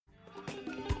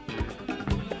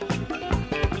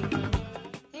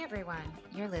everyone.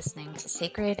 You're listening to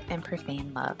Sacred and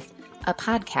Profane Love, a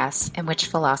podcast in which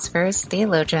philosophers,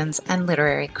 theologians, and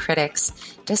literary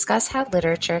critics discuss how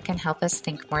literature can help us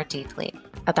think more deeply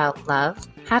about love,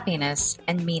 happiness,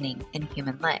 and meaning in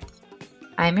human life.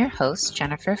 I'm your host,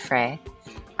 Jennifer Frey.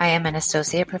 I am an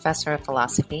associate professor of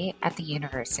philosophy at the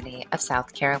University of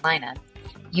South Carolina.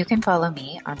 You can follow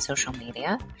me on social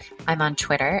media. I'm on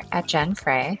Twitter at Jen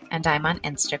Frey, and I'm on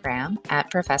Instagram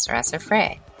at Professoressa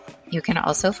Frey. You can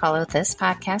also follow this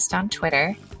podcast on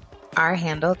Twitter. Our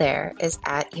handle there is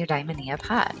at Eudaimonia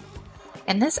Pod.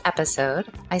 In this episode,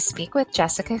 I speak with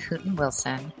Jessica Hooten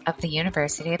Wilson of the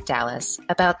University of Dallas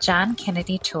about John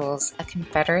Kennedy Toole's A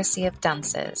Confederacy of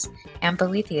Dunces and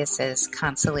Boethius's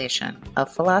Consolation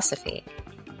of Philosophy.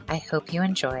 I hope you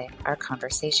enjoy our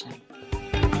conversation.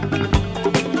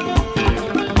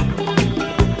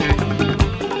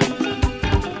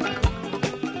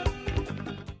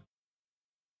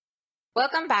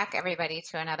 Welcome back, everybody,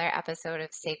 to another episode of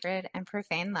Sacred and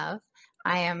Profane Love.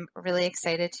 I am really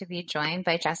excited to be joined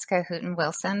by Jessica Hooten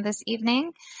Wilson this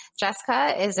evening.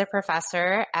 Jessica is a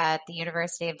professor at the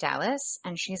University of Dallas,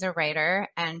 and she's a writer,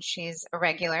 and she's a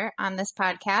regular on this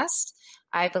podcast.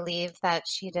 I believe that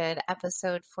she did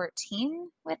episode 14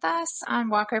 with us on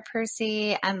Walker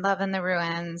Percy and Love in the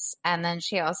Ruins, and then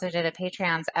she also did a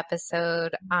Patreon's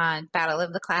episode on Battle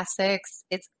of the Classics.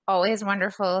 It's always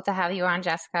wonderful to have you on,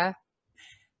 Jessica.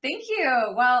 Thank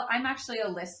you. Well, I'm actually a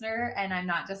listener and I'm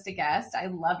not just a guest. I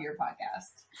love your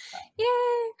podcast. So.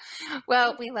 Yay.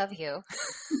 Well, we love you.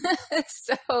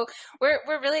 So we're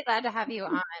really glad to have you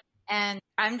on. And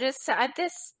I'm just,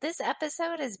 this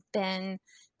episode has been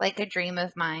like a dream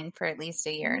of mine for at least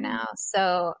a year now.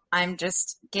 So I'm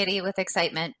just giddy with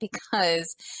excitement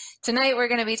because tonight we're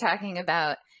going to be talking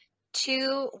about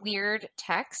two weird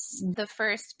texts. The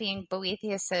first being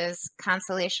Boethius's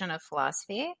Consolation of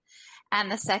Philosophy, and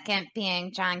the second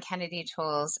being John Kennedy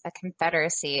Toole's A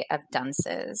Confederacy of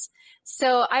Dunces.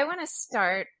 So I want to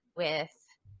start with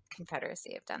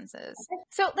Confederacy of Dunces.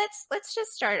 So let's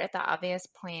just start at the obvious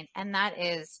point, and that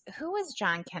is, who was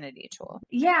John Kennedy Toole?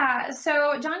 Yeah,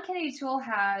 so John Kennedy Toole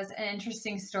has an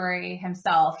interesting story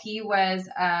himself. He was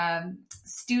a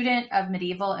student of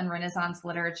medieval and Renaissance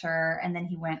literature, and then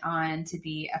he went on to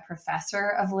be a professor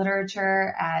of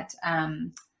literature at,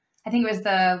 I think it was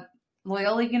the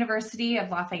Loyola University of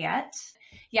Lafayette.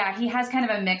 Yeah, he has kind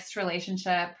of a mixed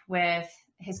relationship with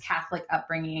his Catholic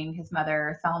upbringing. His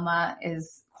mother, Thelma,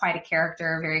 is quite a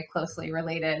character, very closely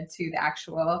related to the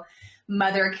actual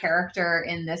mother character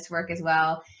in this work as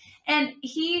well. And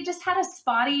he just had a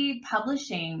spotty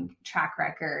publishing track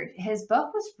record. His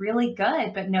book was really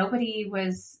good, but nobody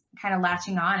was kind of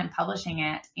latching on and publishing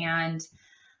it. And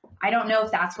I don't know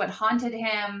if that's what haunted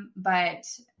him, but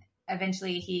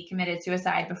eventually he committed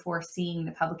suicide before seeing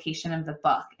the publication of the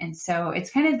book. And so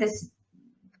it's kind of this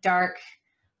dark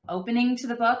opening to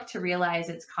the book to realize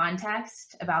its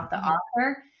context about the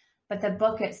author. But the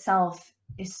book itself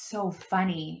is so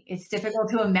funny. It's difficult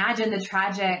to imagine the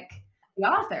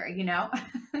author, you know?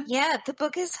 Yeah, the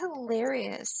book is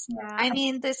hilarious. Yeah. I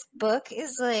mean, this book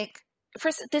is like,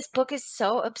 first, this book is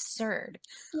so absurd.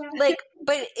 Yeah. Like,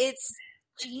 but it's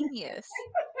genius.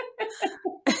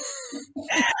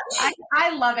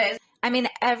 I love it. I mean,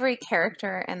 every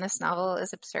character in this novel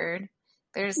is absurd.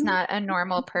 There's not a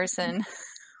normal person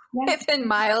within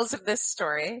miles of this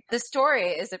story. The story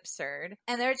is absurd.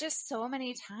 And there are just so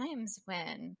many times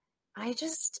when I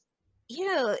just,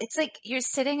 it's like you're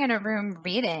sitting in a room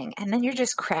reading and then you're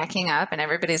just cracking up and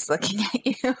everybody's looking at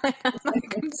you. And I'm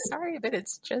like, I'm sorry, but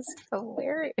it's just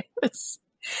hilarious.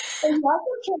 And you also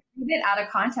can't read it out of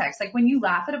context. Like when you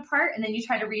laugh at a part and then you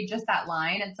try to read just that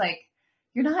line, it's like,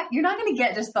 you're not going to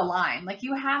get just the line. Like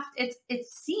you have, it's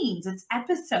scenes, it's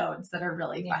episodes that are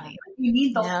really funny. Like you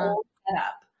need the whole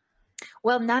setup.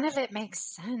 Well, none of it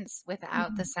makes sense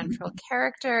without the central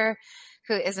character,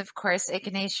 who is, of course,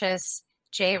 Ignatius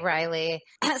J. Reilly.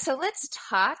 So let's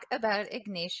talk about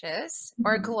Ignatius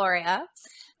or Gloria.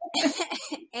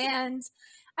 And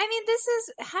I mean, this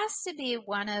has to be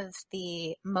one of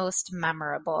the most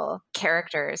memorable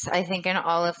characters, I think, in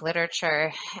all of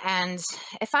literature. And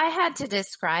if I had to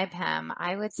describe him,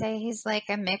 I would say he's like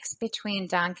a mix between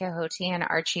Don Quixote and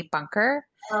Archie Bunker.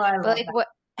 Oh, I love that.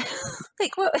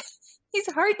 What?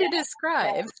 He's hard to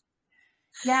describe.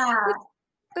 Yeah.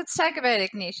 Let's talk about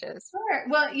Ignatius. Sure.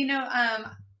 Well,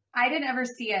 I didn't ever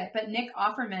see it, but Nick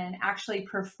Offerman actually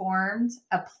performed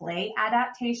a play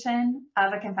adaptation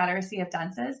of A Confederacy of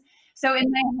Dunces. So in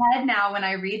my head now, when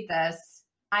I read this,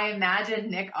 I imagine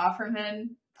Nick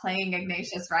Offerman playing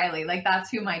Ignatius Riley. Like that's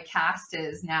who my cast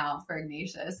is now for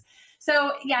Ignatius.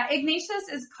 So yeah, Ignatius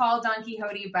is called Don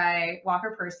Quixote by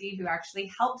Walker Percy, who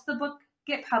actually helped the book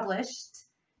get published,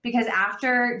 because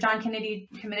after John Kennedy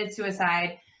committed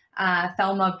suicide,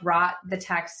 Thelma brought the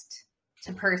text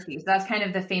to Percy. So that's kind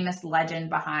of the famous legend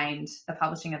behind the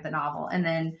publishing of the novel. And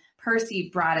then Percy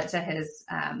brought it to his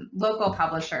local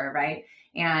publisher, right?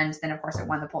 And then, of course, it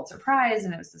won the Pulitzer Prize,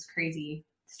 and it was this crazy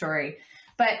story.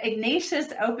 But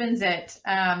Ignatius opens it.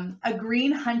 A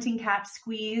green hunting cap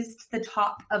squeezed the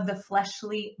top of the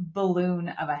fleshly balloon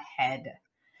of a head.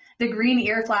 The green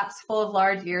ear flaps full of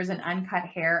large ears and uncut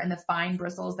hair, and the fine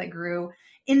bristles that grew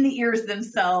in the ears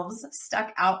themselves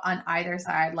stuck out on either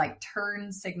side like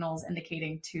turn signals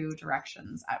indicating two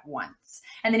directions at once.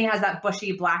 And then he has that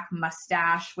bushy black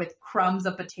mustache with crumbs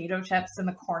of potato chips in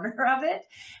the corner of it.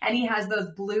 And he has those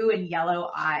blue and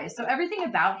yellow eyes. So everything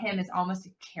about him is almost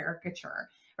a caricature,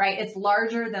 right? It's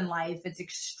larger than life. It's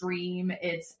extreme.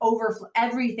 It's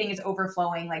everything is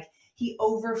overflowing. Like he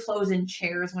overflows in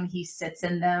chairs when he sits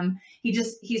in them.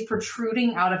 He's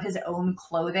protruding out of his own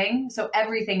clothing. So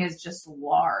everything is just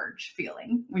large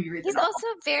feeling when you read He's the novel. also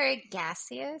very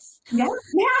gaseous. Yeah.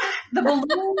 The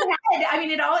balloon head. I mean,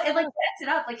 it like sets it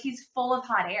up like he's full of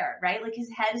hot air, right? Like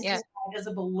his head is described as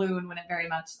a balloon when it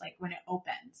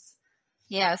opens.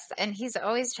 Yes, and he's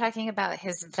always talking about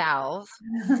his valve.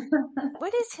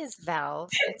 What is his valve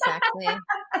exactly?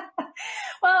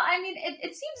 Well, I mean, it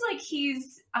seems like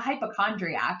he's a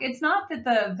hypochondriac. It's not that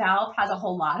the valve has a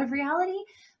whole lot of reality,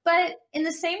 but in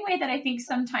the same way that I think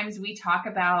sometimes we talk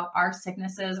about our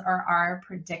sicknesses or our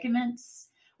predicaments,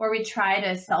 where we try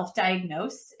to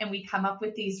self-diagnose and we come up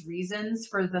with these reasons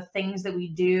for the things that we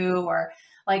do, or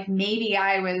like maybe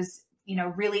I was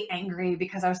really angry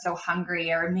because I was so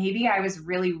hungry, or maybe I was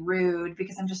really rude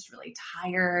because I'm just really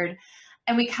tired.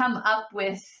 And we come up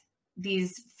with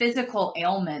these physical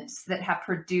ailments that have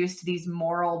produced these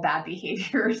moral bad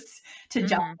behaviors to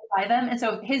justify them. And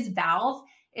so his valve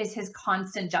is his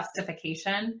constant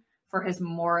justification for his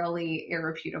morally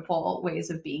irreputable ways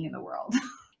of being in the world.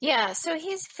 Yeah. So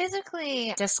he's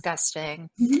physically disgusting,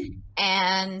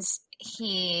 and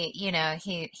he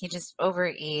just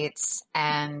overeats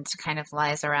and kind of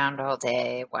lies around all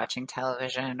day watching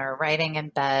television or writing in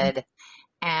bed.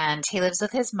 And he lives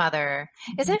with his mother.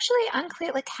 It's actually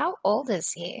unclear, like, how old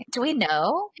is he? Do we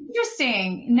know?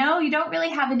 Interesting. No, you don't really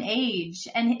have an age.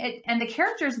 And the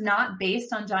character is not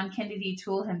based on John Kennedy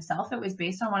Toole himself. It was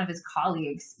based on one of his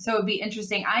colleagues. So it'd be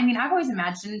interesting. I mean, I've always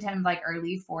imagined him like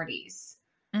early 40s.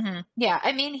 Yeah.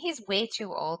 I mean, he's way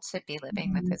too old to be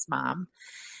living with his mom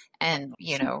and,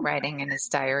 writing in his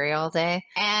diary all day.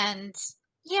 And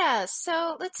yeah,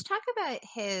 so let's talk about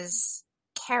his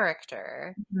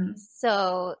character.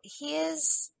 So he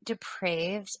is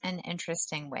depraved in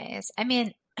interesting ways. I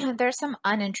mean, there's some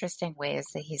uninteresting ways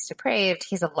that he's depraved.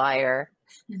 He's a liar,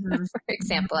 for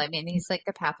example. I mean, he's like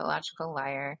a pathological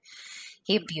liar.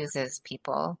 He abuses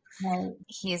people. Right.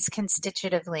 He's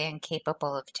constitutively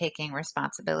incapable of taking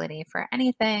responsibility for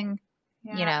anything.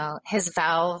 Yeah. His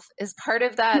valve is part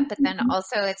of that, but then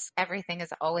also everything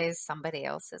is always somebody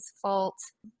else's fault.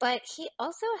 But he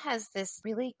also has this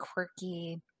really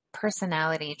quirky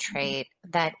personality trait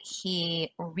that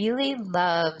he really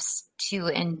loves to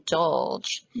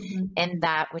indulge in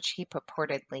that which he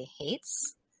purportedly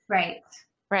hates. Right.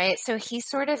 Right. So he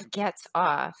sort of gets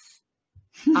off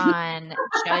on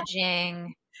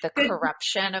judging the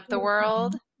corruption of the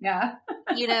world. Yeah.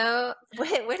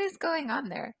 What is going on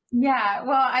there? Yeah.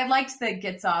 Well, I liked the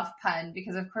gets off pun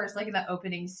because, of course, like in the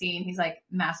opening scene, he's like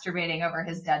masturbating over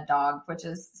his dead dog, which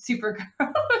is super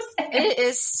gross. It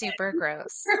is super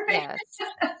gross. Yes.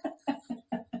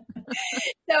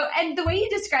 So, and the way you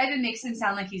describe it makes him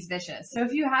sound like he's vicious. So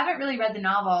if you haven't really read the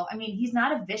novel, I mean, he's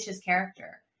not a vicious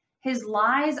character. His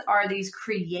lies are these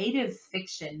creative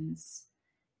fictions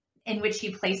in which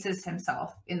he places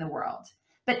himself in the world.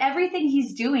 But everything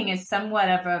he's doing is somewhat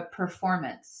of a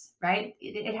performance, right?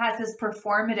 It has this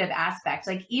performative aspect.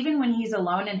 Like even when he's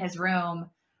alone in his room,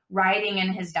 writing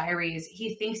in his diaries,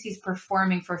 he thinks he's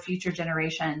performing for future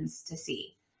generations to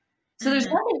see. So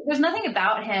there's nothing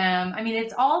about him. I mean,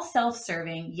 it's all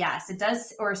self-serving. Yes, it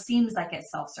does, or seems like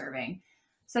it's self-serving.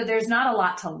 So there's not a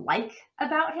lot to like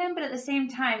about him, but at the same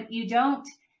time, you don't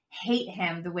hate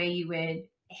him the way you would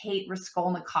hate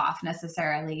Raskolnikov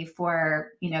necessarily for,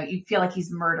 you feel like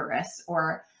he's murderous,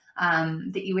 or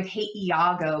that you would hate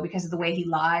Iago because of the way he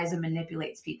lies and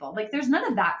manipulates people. Like there's none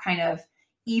of that kind of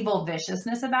evil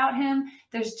viciousness about him.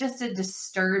 There's just a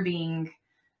disturbing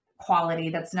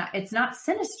quality it's not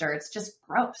sinister. It's just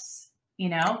gross,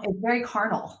 it's very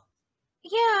carnal.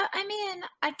 Yeah, I mean,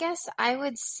 I guess I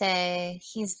would say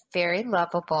he's very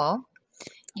lovable.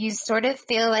 You sort of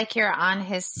feel like you're on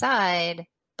his side,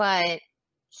 but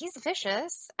he's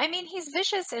vicious. I mean, he's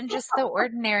vicious in just the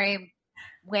ordinary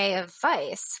way of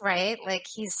vice, right? Like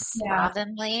he's Yeah.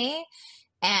 slovenly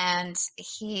and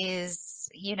he's,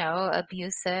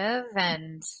 abusive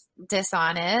and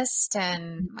dishonest.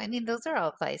 And I mean, those are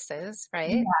all vices,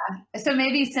 right? So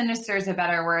maybe sinister is a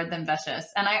better word than vicious.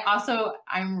 And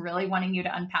I'm really wanting you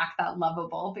to unpack that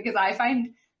lovable because I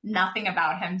find nothing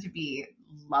about him to be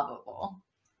lovable.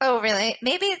 Oh, really?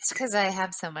 Maybe it's because I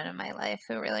have someone in my life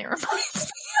who really reminds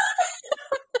me.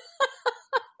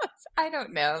 I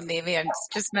don't know. Maybe it's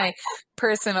just my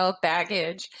personal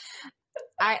baggage.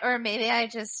 Or maybe I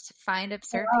just find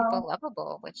absurd people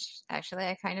lovable, which actually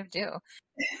I kind of do.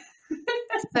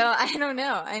 So I don't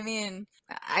know. I mean,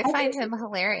 I find him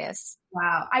hilarious.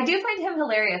 Wow. I do find him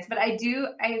hilarious, but I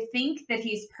think that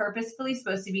he's purposefully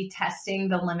supposed to be testing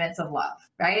the limits of love,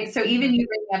 right? So even you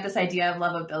bringing up this idea of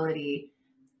lovability,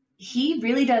 he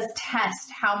really does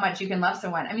test how much you can love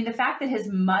someone. I mean, the fact that his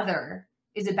mother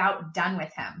is about done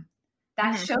with him,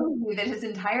 that shows you that his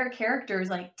entire character is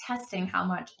like testing how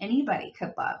much anybody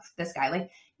could love this guy.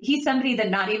 Like he's somebody that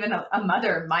not even a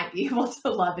mother might be able to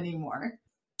love anymore.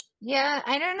 Yeah,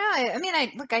 I don't know. I mean,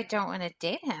 I don't want to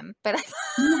date him, but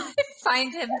I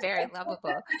find him very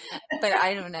lovable. But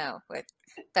I don't know what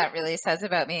that really says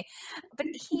about me. But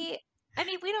I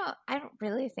don't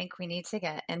really think we need to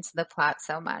get into the plot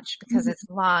so much because it's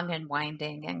long and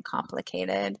winding and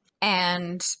complicated.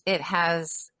 And it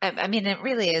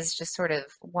really is just sort of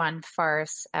one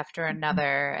farce after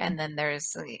another. And then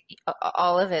there's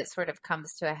all of it sort of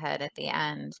comes to a head at the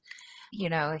end.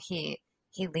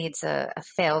 He leads a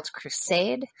failed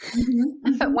crusade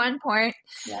at one point.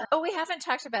 Yeah. Oh, we haven't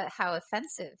talked about how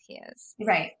offensive he is.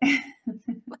 Right.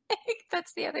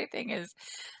 That's the other thing is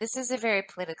this is a very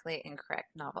politically incorrect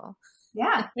novel.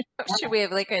 Yeah. Should we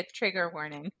have like a trigger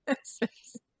warning?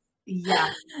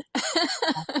 Yeah.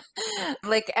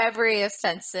 Like every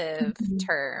offensive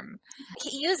term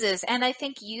he uses, and I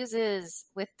think uses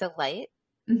with delight.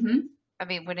 I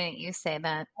mean, wouldn't you say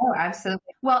that? Oh,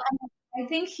 absolutely. Well, I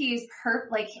think he's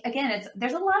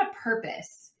there's a lot of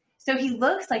purpose. So he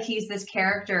looks like he's this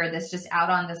character that's just out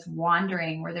on this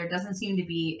wandering where there doesn't seem to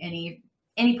be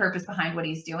any purpose behind what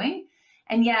he's doing.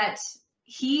 And yet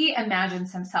he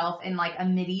imagines himself in like a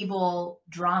medieval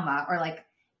drama or like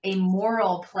a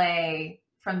moral play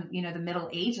from, the Middle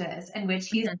Ages in which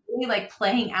he's really like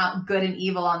playing out good and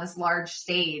evil on this large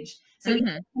stage. So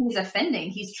he's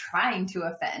offending. He's trying to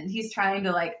offend. He's trying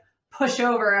to like push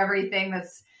over everything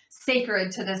that's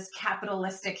sacred to this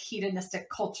capitalistic, hedonistic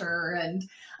culture and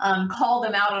call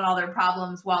them out on all their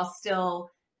problems while still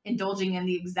indulging in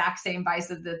the exact same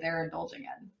vices that they're indulging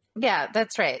in. Yeah,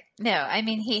 that's right. No, I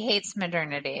mean, he hates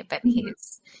modernity, but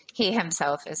he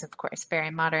himself is, of course,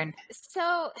 very modern.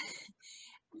 So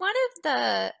one of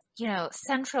the,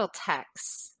 central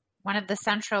texts, one of the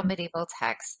central medieval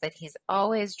texts that he's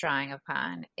always drawing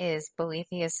upon is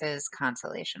Boethius's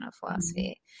Consolation of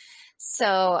Philosophy.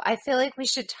 So I feel like we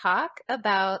should talk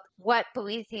about what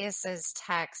Boethius's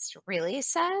text really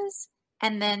says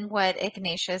and then what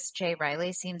Ignatius J.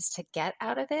 Reilly seems to get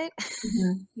out of it.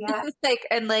 Yeah.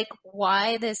 and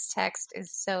why this text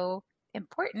is so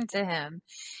important to him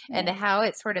and how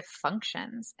it sort of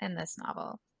functions in this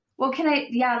novel. Well,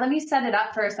 let me set it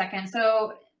up for a second.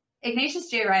 So Ignatius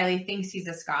J. Reilly thinks he's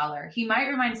a scholar. He might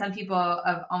remind some people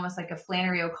of almost like a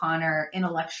Flannery O'Connor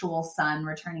intellectual son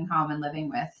returning home and living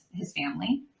with his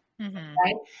family.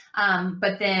 Right?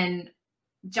 But then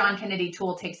John Kennedy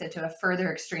Toole takes it to a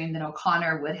further extreme than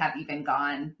O'Connor would have even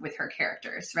gone with her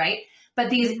characters, right?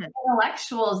 But these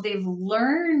intellectuals, they've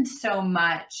learned so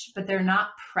much, but they're not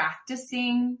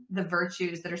practicing the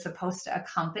virtues that are supposed to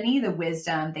accompany the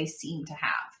wisdom they seem to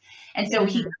have. And so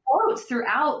he quotes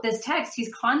throughout this text,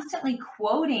 he's constantly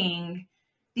quoting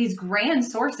these grand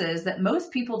sources that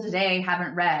most people today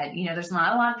haven't read. There's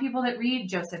not a lot of people that read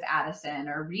Joseph Addison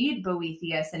or read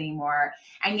Boethius anymore.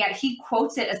 And yet he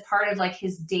quotes it as part of like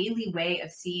his daily way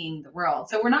of seeing the world.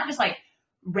 So we're not just like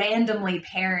randomly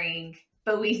pairing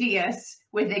Boethius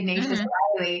with Ignatius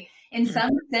Reilly. In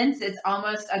some sense, it's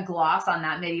almost a gloss on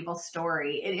that medieval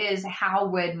story. It is how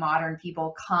would modern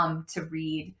people come to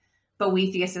read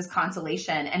Boethius's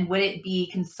Consolation, and would it be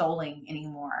consoling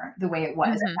anymore the way it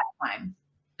was at that time?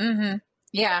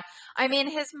 Yeah. I mean,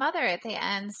 his mother at the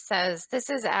end says this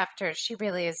is after she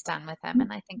really is done with him.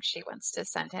 And I think she wants to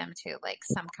send him to like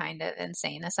some kind of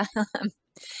insane asylum.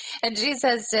 And she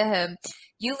says to him,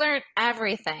 "You learned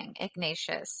everything,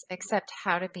 Ignatius, except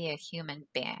how to be a human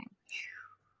being."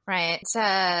 Right.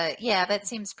 Yeah, that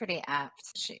seems pretty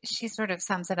apt. She sort of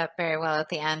sums it up very well at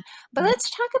the end. But Mhm. let's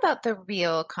talk about the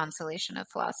real consolation of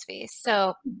philosophy.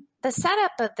 So the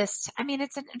setup of this, I mean,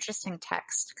 it's an interesting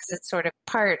text because it's sort of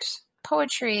part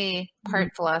poetry,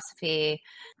 part philosophy.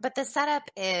 But the setup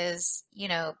is,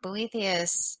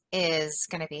 Boethius is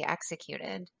going to be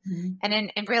executed. Mhm.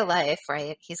 And in real life,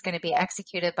 right, he's going to be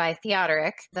executed by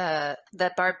Theodoric, the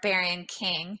barbarian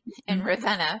king in Mhm.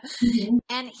 Ravenna. Mhm.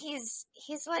 And he's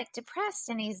like depressed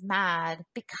and he's mad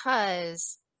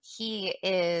because he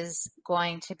is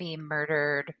going to be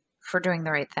murdered for doing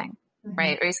the right thing, Mhm.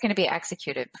 right? Or he's going to be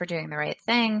executed for doing the right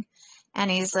thing. And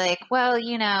he's like, well,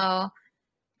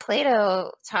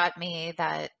 Plato taught me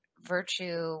that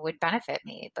virtue would benefit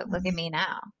me, but look at me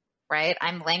now, right?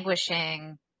 I'm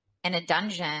languishing in a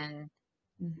dungeon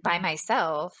by Mhm.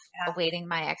 myself Yeah. awaiting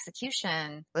my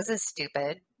execution. This is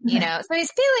stupid, So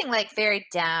he's feeling like very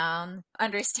down,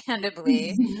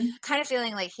 understandably, Mhm. kind of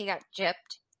feeling like he got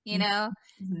gypped, Mhm.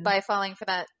 by falling for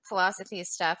that philosophy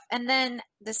stuff. And then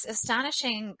this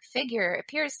astonishing figure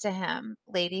appears to him,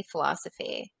 Lady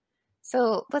Philosophy.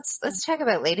 So let's talk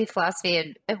about Lady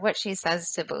Philosophy and what she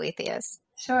says to Boethius.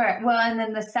 Sure. Well, and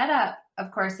then the setup,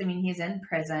 of course, I mean, he's in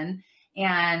prison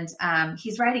and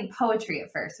he's writing poetry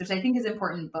at first, which I think is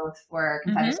important both for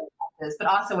Mm-hmm. Confederacy classes, but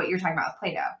also what you're talking about with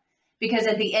Plato. Because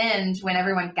at the end, when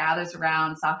everyone gathers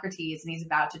around Socrates and he's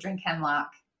about to drink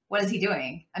hemlock, what is he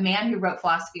doing? A man who wrote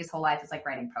philosophy his whole life is like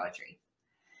writing poetry.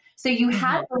 So you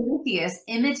had Mm-hmm. Boethius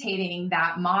imitating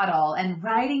that model and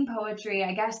writing poetry.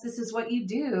 I guess this is what you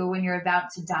do when you're about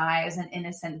to die as an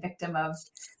innocent victim of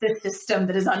the system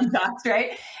that is unjust,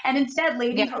 right? And instead,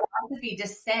 Lady Yeah. Philosophy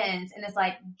descends and is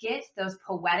like, get those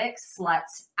poetic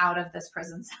sluts out of this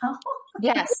prison cell.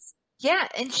 Yes. Yeah,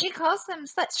 and she calls them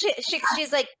sluts.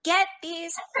 She's like, get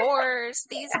these whores,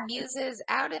 these muses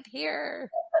out of here.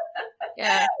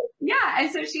 Yeah. Yeah.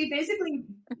 And so she basically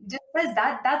just says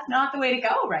that that's not the way to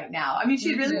go right now. I mean,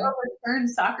 she really Mm-hmm.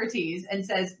 overturns Socrates and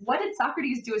says, what did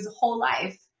Socrates do his whole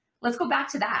life? Let's go back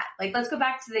to that. Like, let's go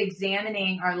back to the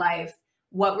examining our life.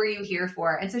 What were you here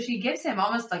for? And so she gives him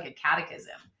almost like a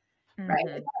catechism, right?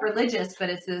 Mm-hmm. It's not religious, but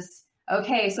it's this,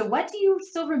 okay, so what do you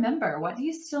still remember? What do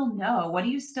you still know? What do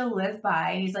you still live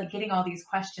by? And he's like getting all these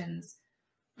questions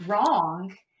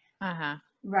wrong. Uh-huh.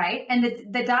 Right. And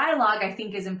the dialogue, I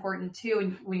think, is important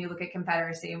too when you look at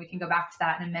Confederacy, and we can go back to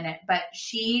that in a minute. But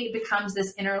she becomes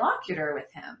this interlocutor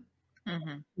with him,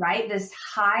 Mm-hmm. right? This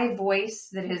high voice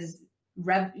that has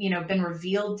been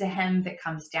revealed to him, that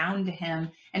comes down to him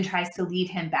and tries to lead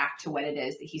him back to what it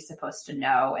is that he's supposed to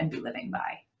know and be living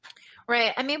by.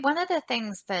 Right. I mean, one of the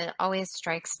things that always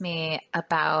strikes me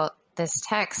about this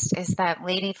text is that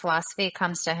Lady Philosophy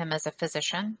comes to him as a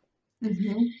physician.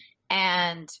 Mm-hmm.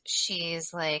 And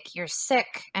she's like, you're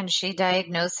sick. And she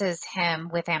diagnoses him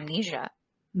with amnesia.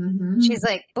 Mm-hmm. She's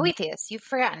like, Boethius, you've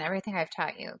forgotten everything I've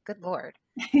taught you. Good Lord.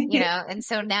 And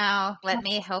so now let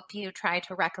me help you try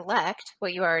to recollect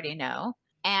what you already know.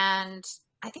 And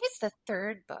I think it's the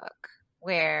third book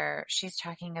where she's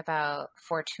talking about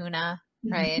Fortuna,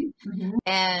 right? Mm-hmm.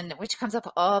 And which comes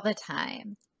up all the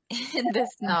time in this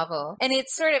novel. And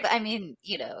it's sort of, I mean,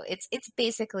 it's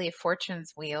basically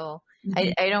Fortune's Wheel.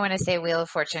 Mm-hmm. I don't want to say Wheel of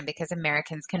Fortune because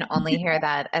Americans can only hear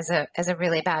that as a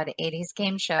really bad 80s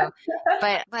game show.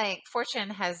 But like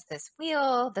Fortune has this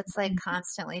wheel that's like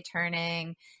constantly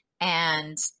turning,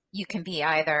 and you can be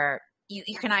either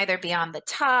you can either be on the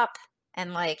top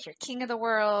and like you're king of the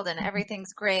world and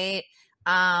everything's great.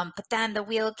 But then the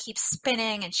wheel keeps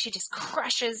spinning and she just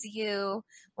crushes you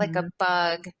like a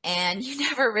bug, and you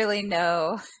never really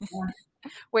know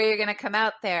where you're going to come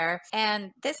out there.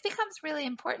 And this becomes really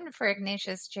important for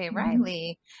Ignatius J. Mm-hmm.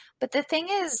 Riley. But the thing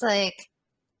is, like,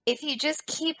 if you just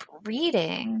keep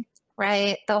reading,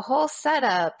 right, the whole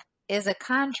setup is a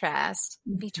contrast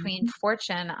between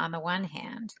Fortune on the one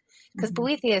hand, because Mm-hmm.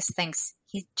 Boethius thinks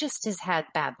he just has had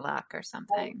bad luck or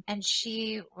something. And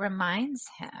she reminds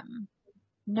him,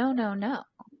 no, no, no,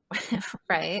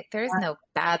 right? There's no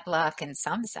bad luck in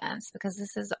some sense because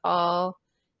this is all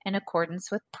in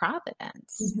accordance with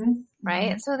providence, Mm-hmm.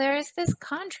 right? And so there is this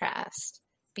contrast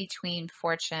between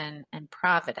fortune and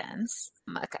providence,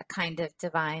 a kind of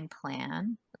divine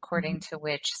plan, according to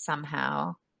which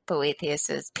somehow Boethius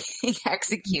is being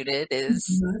executed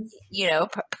is,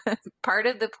 part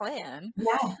of the plan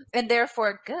Yeah. and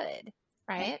therefore good,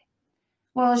 right?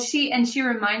 Well, she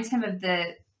reminds him of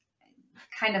the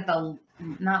kind of the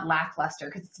not lackluster,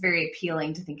 because it's very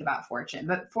appealing to think about fortune,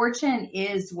 but fortune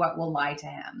is what will lie to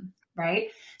him, right?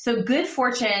 So good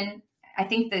fortune, I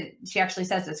think that she actually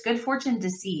says this, good fortune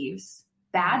deceives,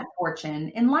 bad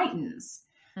fortune enlightens.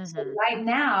 So Mm-hmm. right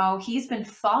now he's been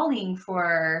falling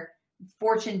for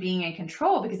fortune being in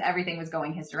control because everything was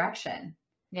going his direction.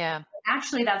 Yeah.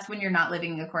 Actually, that's when you're not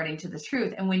living according to the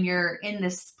truth. And when you're in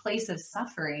this place of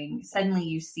suffering, suddenly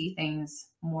you see things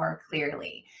more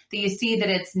clearly. That you see that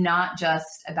it's not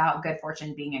just about good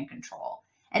fortune being in control.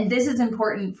 And this is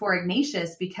important for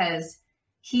Ignatius because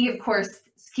he, of course,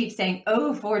 keeps saying,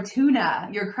 "Oh, Fortuna,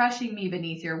 you're crushing me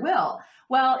beneath your will."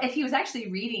 Well, if he was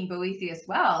actually reading Boethius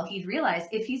well, he'd realize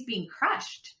if he's being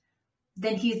crushed,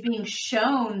 then he's being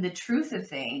shown the truth of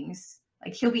things.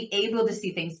 Like he'll be able to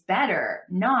see things better,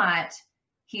 not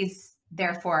he's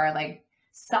therefore like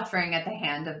suffering at the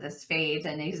hand of this fate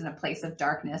and he's in a place of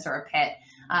darkness or a pit.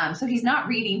 So he's not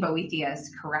reading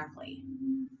Boethius correctly.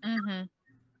 Mm-hmm.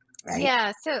 Right?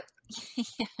 Yeah. So,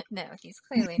 no, he's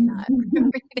clearly not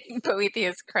reading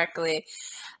Boethius correctly.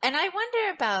 And I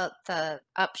wonder about the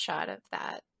upshot of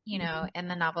that, in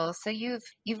the novel. So you've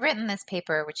written this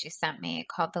paper, which you sent me,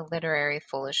 called "The Literary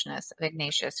Foolishness of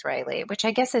Ignatius Reilly," which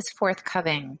I guess is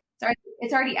forthcoming.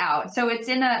 It's already out. So it's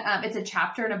it's a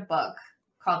chapter in a book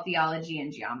called Theology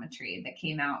and Geometry that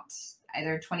came out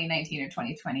either 2019 or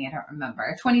 2020. I don't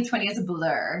remember. 2020 is a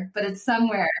blur, but it's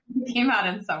somewhere. It came out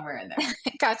in somewhere in there.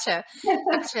 Gotcha.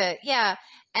 Yeah.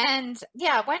 And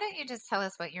yeah, why don't you just tell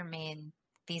us what your main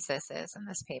thesis is in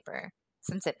this paper,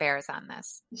 since it bears on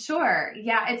this? Sure.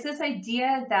 Yeah. It's this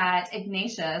idea that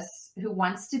Ignatius, who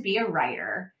wants to be a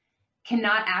writer,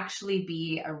 cannot actually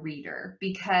be a reader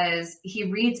because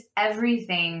he reads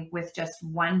everything with just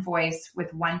one voice,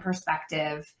 with one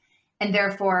perspective. And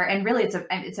therefore, and really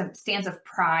it's a stance of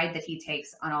pride that he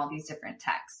takes on all these different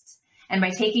texts. And by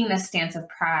taking this stance of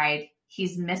pride,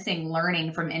 he's missing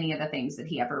learning from any of the things that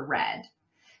he ever read.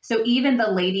 So even the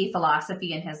lady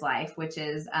philosophy in his life, which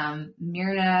is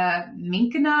Mirna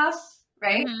Minkanov,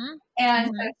 right? Mm-hmm.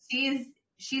 And so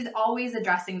she's always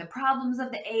addressing the problems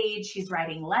of the age. She's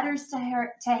writing letters to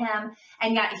him,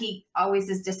 and yet he always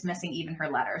is dismissing even her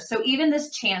letters. So even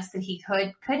this chance that he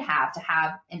could have to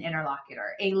have an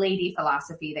interlocutor, a lady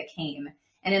philosophy that came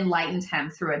and enlightened him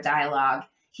through a dialogue,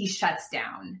 he shuts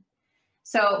down.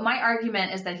 So my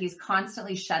argument is that he's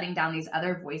constantly shutting down these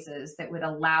other voices that would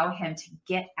allow him to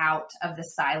get out of the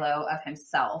silo of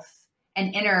himself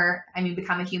and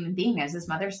become a human being, as his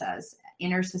mother says,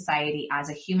 enter society as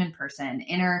a human person,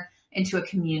 enter into a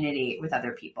community with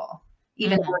other people,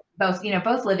 even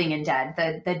both living and dead.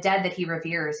 The dead that he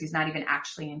reveres, he's not even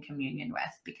actually in communion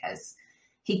with because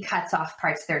he cuts off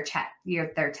parts of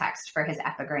their text for his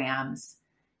epigrams.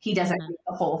 He doesn't read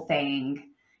the whole thing.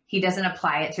 He doesn't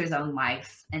apply it to his own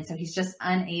life. And so he's just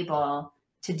unable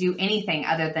to do anything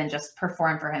other than just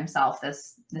perform for himself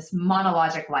this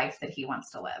monologic life that he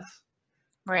wants to live.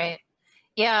 Right.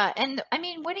 Yeah. And I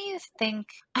mean, what do you think?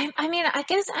 I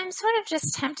guess I'm sort of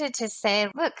just tempted to say,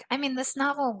 look, this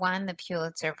novel won the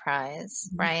Pulitzer Prize,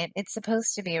 right? It's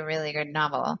supposed to be a really good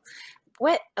novel.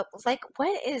 What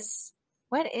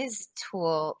is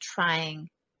Toole trying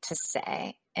to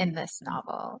say in this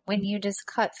novel when you just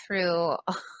cut through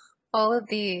all of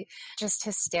the just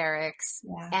hysterics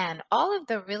and all of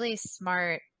the really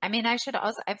smart,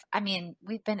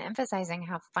 we've been emphasizing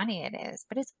how funny it is,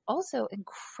 but it's also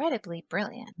incredibly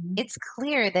brilliant. It's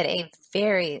clear that a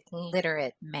very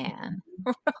literate man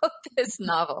wrote this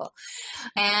novel.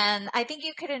 And I think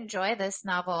you could enjoy this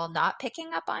novel not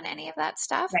picking up on any of that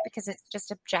stuff because it's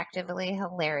just objectively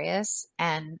hilarious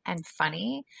and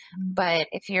funny. But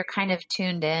if you're kind of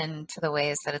tuned in to the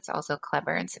ways that it's also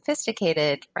clever and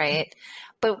sophisticated, right?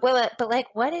 But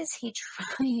what is he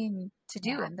trying to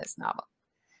do in this novel?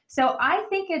 So I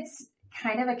think it's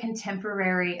kind of a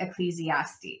contemporary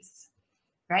Ecclesiastes,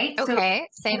 right? Okay,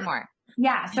 say more.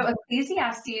 Yeah. So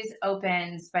Ecclesiastes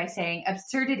opens by saying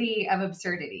absurdity of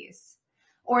absurdities,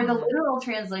 or the literal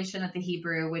translation of the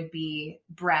Hebrew would be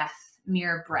breath,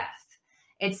 mere breath.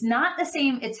 It's not the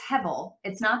same. It's hevel.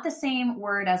 It's not the same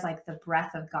word as like the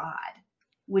breath of God,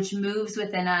 which moves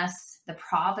within us, the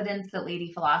providence that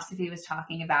Lady Philosophy was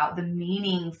talking about, the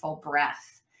meaningful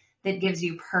breath that gives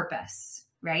you purpose,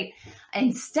 right?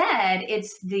 Instead,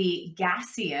 it's the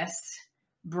gaseous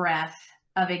breath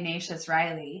of Ignatius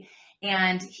Reilly.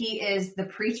 And he is the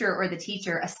preacher or the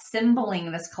teacher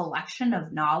assembling this collection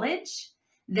of knowledge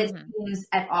that seems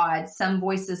at odds. Some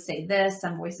voices say this,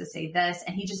 some voices say this,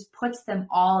 and he just puts them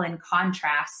all in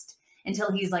contrast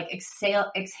until he's like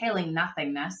exhaling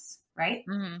nothingness, right?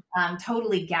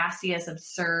 Totally gaseous,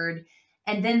 absurd.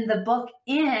 And then the book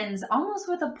ends almost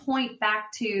with a point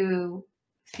back to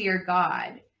fear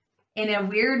God in a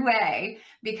weird way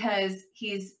because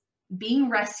he's being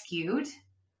rescued.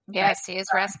 Yes, he is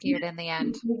rescued in the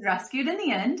end. He's rescued in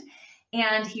the end.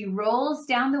 And he rolls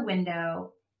down the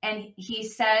window and he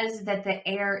says that the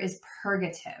air is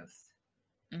purgative,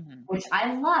 Mm-hmm. which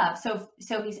I love. So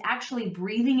he's actually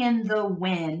breathing in the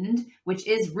wind, which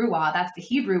is ruah. That's the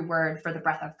Hebrew word for the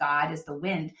breath of God, is the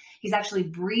wind. He's actually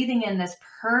breathing in this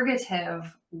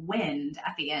purgative wind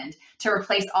at the end to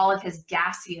replace all of his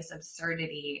gaseous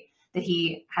absurdity that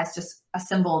he has just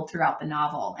assembled throughout the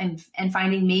novel, and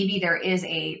finding maybe there is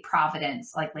a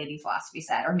providence, like Lady Philosophy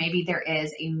said, or maybe there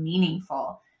is a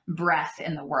meaningful breath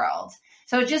in the world.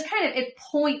 So it just kind of, it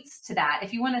points to that.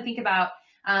 If you want to think about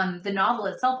the novel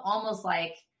itself almost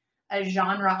like a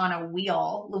genre on a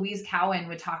wheel, Louise Cowan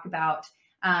would talk about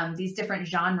these different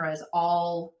genres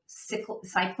all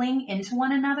cycling into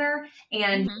one another,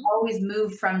 and always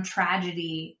move from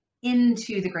tragedy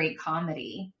into the great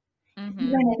comedy.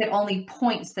 Even if it only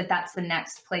points that that's the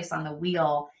next place on the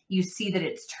wheel, you see that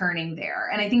it's turning there.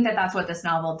 And I think that that's what this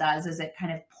novel does, is it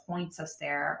kind of points us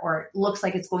there, or it looks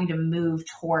like it's going to move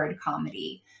toward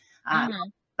comedy.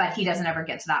 But he doesn't ever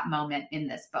get to that moment in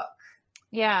this book.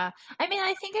 Yeah. I mean,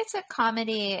 I think it's a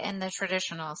comedy in the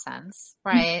traditional sense,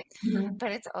 right? Mm-hmm.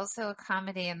 But it's also a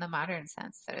comedy in the modern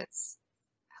sense, that it's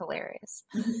hilarious.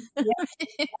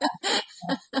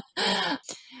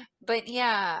 But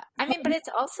yeah, I mean, but it's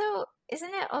also,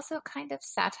 isn't it also kind of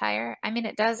satire? I mean,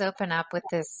 it does open up with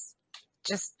this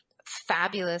just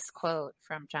fabulous quote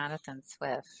from Jonathan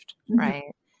Swift,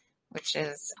 right? Which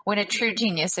is, when a true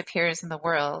genius appears in the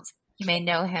world, you may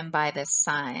know him by this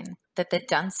sign, that the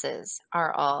dunces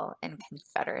are all in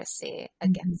confederacy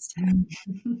against him.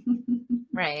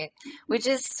 Right? Which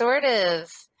is sort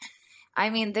of, I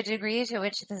mean, the degree to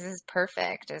which this is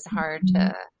perfect is hard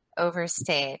to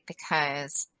overstate,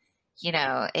 because, you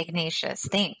know, Ignatius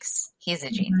thinks he's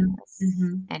a genius,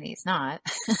 and he's not.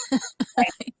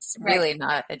 He's really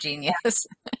not a genius.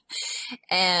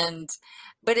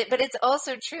 But it's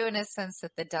also true in a sense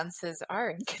that the dunces are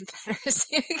in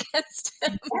confederacy against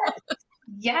him.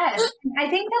 Yes. I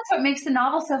think that's what makes the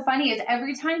novel so funny, is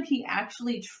every time he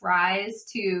actually tries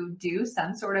to do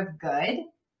some sort of good,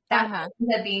 that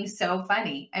ends up being so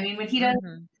funny. I mean, when he does,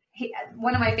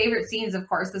 one of my favorite scenes, of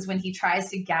course, is when he tries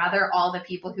to gather all the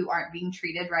people who aren't being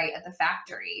treated right at the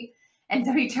factory. And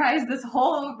so he tries this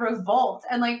whole revolt,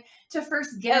 and like to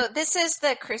first get. Oh, this is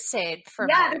the crusade for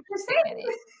the crusade.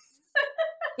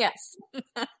 Yes.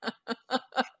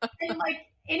 And like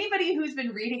anybody who's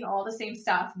been reading all the same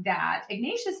stuff that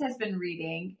Ignatius has been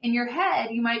reading, in your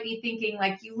head, you might be thinking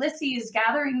like Ulysses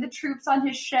gathering the troops on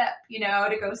his ship, you know,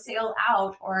 to go sail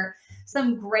out, or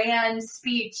some grand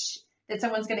speech that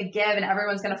someone's going to give and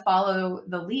everyone's going to follow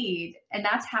the lead. And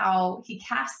that's how he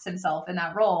casts himself in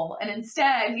that role. And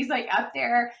instead, he's like up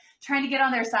there trying to get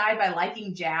on their side by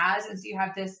liking jazz. And so you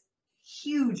have this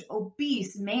huge,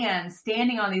 obese man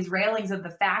standing on these railings of the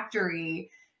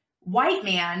factory, white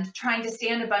man trying to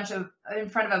stand in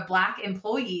front of a black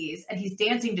employees, and he's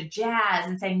dancing to jazz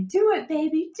and saying, "Do it,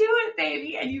 baby, do it,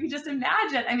 baby." And you can just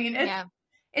imagine, I mean,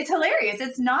 it's hilarious.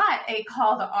 It's not a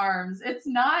call to arms. It's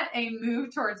not a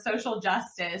move towards social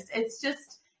justice. It's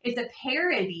a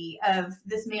parody of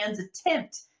this man's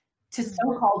attempt to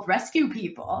so-called rescue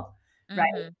people.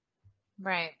 Right.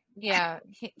 Right. Yeah.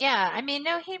 I mean,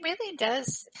 no, he really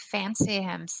does fancy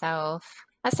himself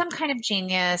as some kind of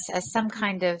genius, as some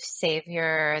kind of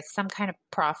savior, as some kind of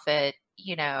prophet,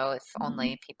 you know, if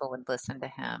only people would listen to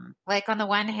him. Like, on the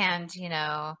one hand, you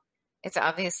know, it's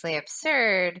obviously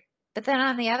absurd, but then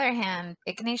on the other hand,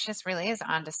 Ignatius really is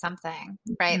onto something,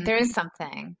 right? There is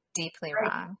something deeply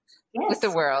wrong with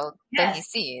the world that he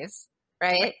sees,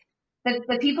 right?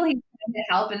 The people he's trying to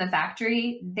help in the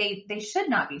factory, they should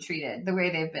not be treated the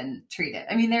way they've been treated.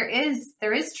 I mean, there is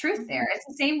truth there. It's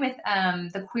the same with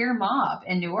the queer mob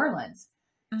in New Orleans.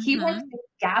 He wants to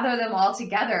gather them all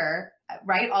together,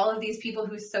 right? All of these people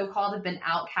who so-called have been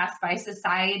outcast by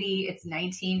society. It's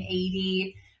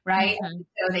 1980, right?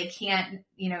 So they can't,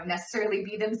 you know, necessarily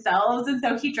be themselves. And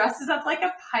so he dresses up like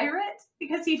a pirate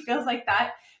because he feels like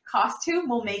that costume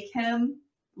will make him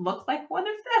look like one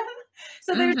of them.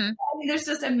 So there's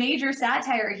just a major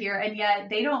satire here, and yet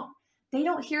they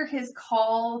don't hear his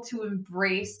call to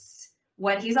embrace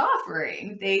what he's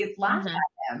offering. They laugh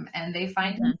at him and they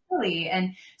find him silly.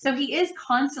 And so he is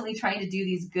constantly trying to do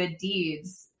these good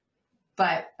deeds,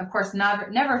 but of course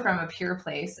never from a pure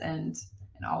place, and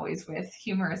always with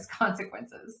humorous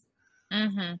consequences.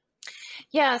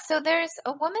 Yeah, so there's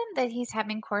a woman that he's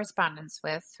having correspondence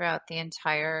with throughout the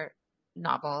entire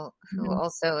novel, who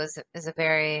also is a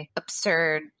very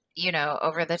absurd, you know,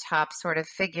 over the top sort of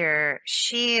figure.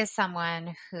 She is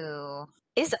someone who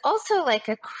is also like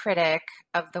a critic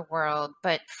of the world,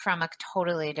 but from a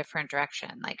totally different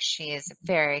direction. Like, she is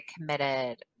very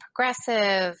committed,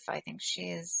 progressive. I think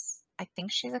she's I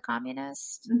think she's a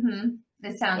communist.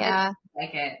 It sounds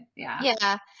like it. Yeah.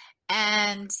 Yeah.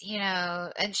 And,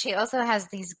 and she also has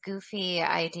these goofy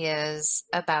ideas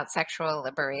about sexual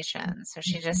liberation. So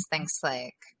she just thinks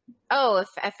like, oh,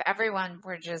 if everyone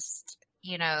were just,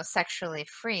 sexually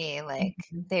free, like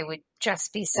they would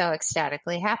just be so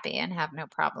ecstatically happy and have no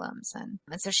problems. And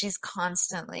so she's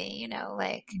constantly,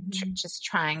 just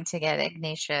trying to get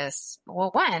Ignatius,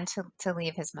 well, one, to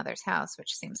leave his mother's house,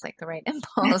 which seems like the right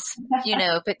impulse,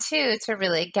 but two, to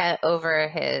really get over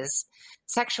his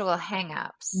sexual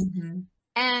hangups.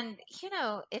 And,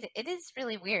 it is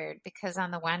really weird because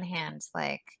on the one hand,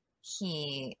 like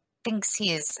he thinks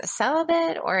he's a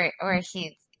celibate or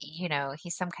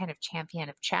he's some kind of champion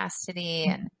of chastity.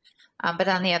 And, but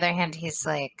on the other hand, he's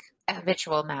like a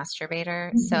habitual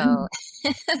masturbator. So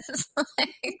it's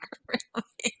like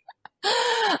really.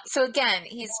 So again,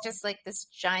 he's just like this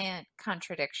giant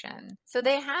contradiction. So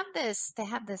they have this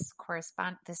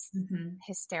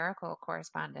hysterical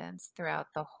correspondence throughout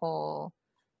the whole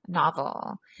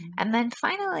novel. And then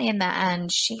finally in the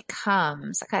end, she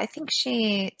comes, like, I think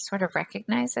she sort of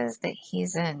recognizes that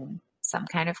he's in some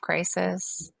kind of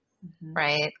crisis,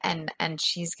 right? And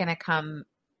she's going to come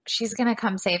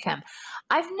save him.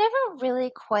 I've never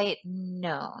really quite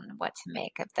known what to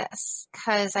make of this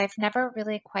because I've never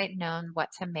really quite known what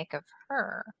to make of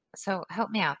her. So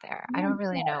help me out there. I don't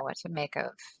really know what to make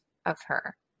of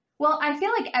her. Well, I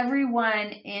feel like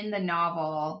everyone in the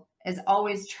novel is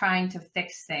always trying to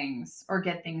fix things or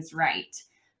get things right,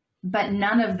 but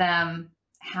none of them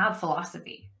have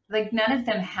philosophy. Like none of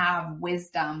them have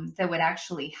wisdom that would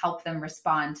actually help them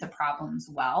respond to problems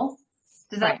well.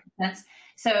 Does that make sense?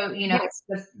 So, Yes.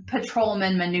 the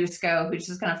patrolman Manusco, who's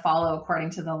just going to follow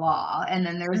according to the law. And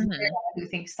then there's who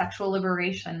thinks sexual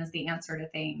liberation is the answer to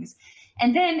things.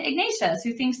 And then Ignatius,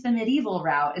 who thinks the medieval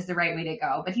route is the right way to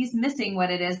go, but he's missing what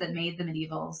it is that made the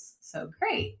medievals so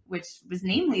great, which was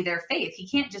namely their faith. He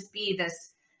can't just be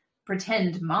this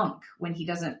pretend monk when he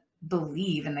doesn't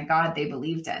believe in the God they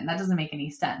believed in. That doesn't make any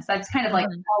sense. That's kind of like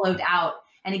hollowed out.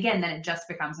 And again, then it just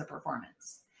becomes a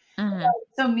performance.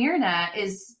 So Myrna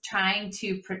is trying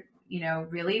to,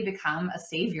 really become a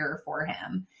savior for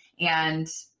him. And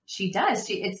she does.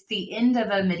 It's the end of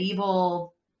a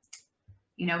medieval,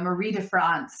 Marie de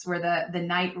France, where the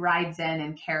knight rides in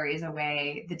and carries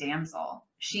away the damsel.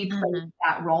 She plays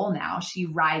that role now. She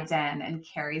rides in and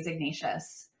carries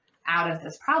Ignatius out of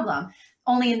this problem.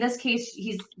 Only in this case,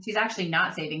 she's actually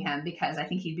not saving him because I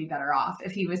think he'd be better off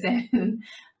if he was in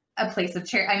a place of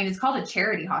charity. I mean, it's called a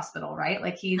charity hospital, right?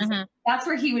 Like that's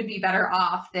where he would be better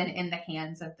off than in the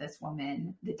hands of this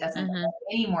woman that doesn't know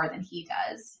any more than he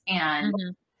does. And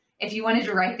if you wanted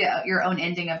to write your own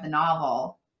ending of the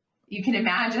novel, you can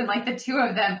imagine like the two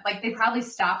of them, like they probably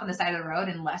stop on the side of the road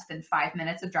in less than 5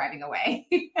 minutes of driving away,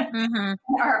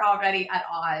 are already at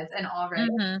odds and already,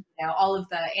 all of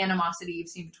the animosity you've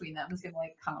seen between them is going to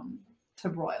like come to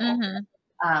broil.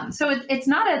 So it's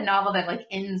not a novel that like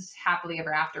ends happily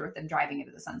ever after with them driving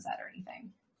into the sunset or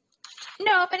anything.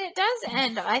 No, but it does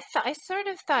end. I sort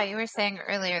of thought you were saying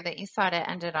earlier that you thought it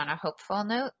ended on a hopeful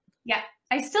note. Yeah,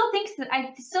 I still think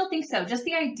so. Just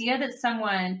the idea that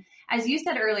someone, as you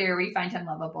said earlier, we find him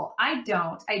lovable. I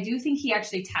don't. I do think he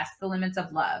actually tests the limits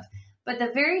of love. But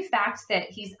the very fact that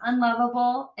he's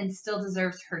unlovable and still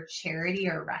deserves her charity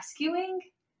or rescuing,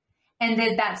 and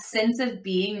that sense of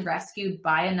being rescued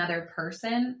by another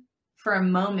person for a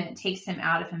moment takes him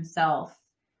out of himself,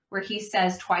 where he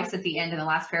says twice at the end in the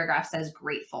last paragraph, says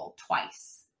grateful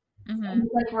twice. And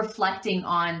like reflecting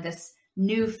on this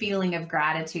new feeling of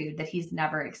gratitude that he's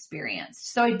never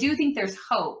experienced. So I do think there's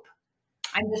hope.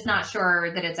 I'm just not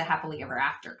sure that it's a happily ever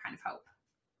after kind of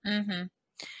hope.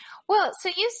 Well, so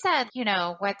you said,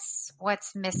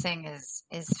 what's missing is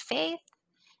faith.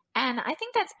 And I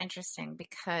think that's interesting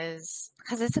because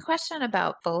it's a question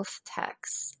about both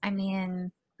texts. I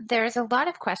mean, there's a lot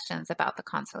of questions about the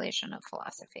consolation of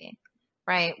philosophy,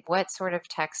 right? What sort of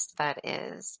text that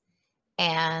is.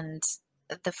 And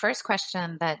the first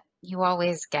question that you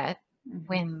always get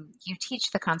when you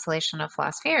teach the consolation of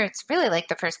philosophy, or it's really like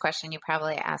the first question you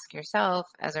probably ask yourself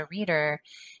as a reader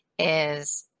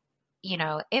is,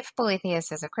 if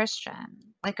Boethius is a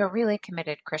Christian, like a really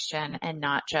committed Christian and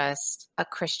not just a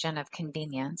Christian of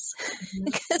convenience,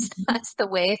 because that's the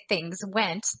way things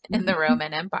went in the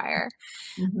Roman Empire,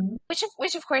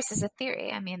 which of course is a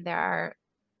theory. I mean, there are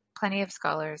plenty of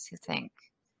scholars who think,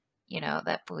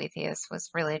 that Boethius was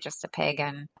really just a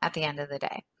pagan at the end of the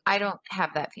day. I don't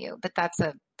have that view, but that's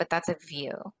a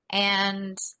view.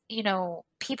 And,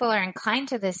 people are inclined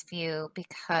to this view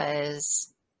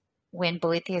because when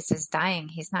Boethius is dying,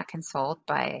 he's not consoled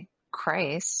by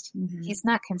Christ. Mm-hmm. He's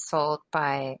not consoled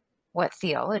by what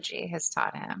theology has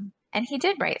taught him. And he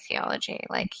did write theology.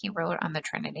 Like, he wrote on the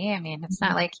Trinity. I mean, it's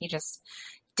not like he just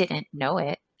didn't know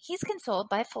it. He's consoled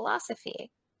by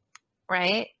philosophy,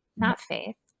 right? Not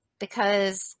faith.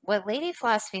 Because what Lady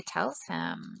Philosophy tells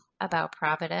him about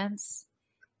providence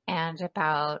and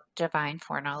about divine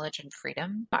foreknowledge and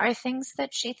freedom are things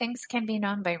that she thinks can be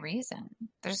known by reason.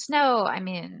 There's no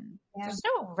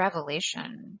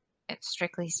revelation,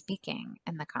 strictly speaking,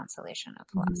 in the Consolation of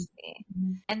Philosophy.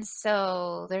 Mm-hmm. And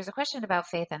so there's a question about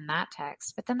faith in that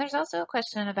text, but then there's also a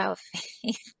question about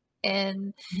faith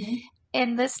in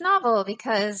this novel,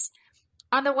 because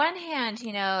on the one hand,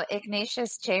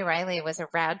 Ignatius J. Reilly was a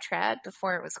rad trad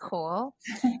before it was cool.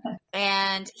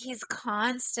 And he's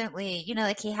constantly,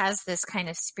 like, he has this kind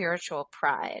of spiritual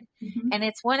pride. Mm-hmm. And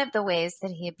it's one of the ways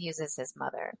that he abuses his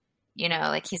mother.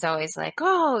 Like, he's always like,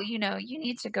 oh, you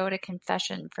need to go to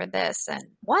confession for this. And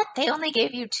what? They only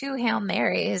gave you 2 Hail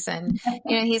Marys. And,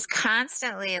 he's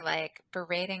constantly like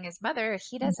berating his mother.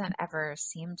 He doesn't ever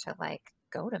seem to like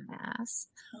go to mass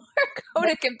or go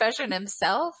to confession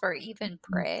himself or even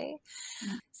pray.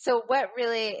 So what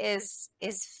really is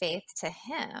faith to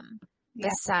him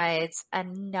besides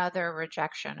another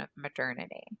rejection of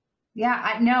modernity? Yeah,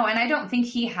 I know. And I don't think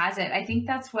he has it. I think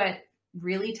that's what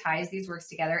really ties these works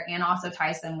together, and also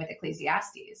ties them with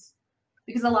Ecclesiastes.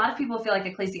 Because a lot of people feel like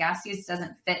Ecclesiastes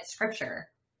doesn't fit scripture.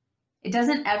 It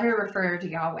doesn't ever refer to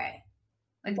Yahweh.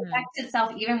 Like, the text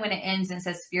itself, even when it ends and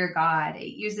says fear God,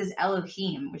 it uses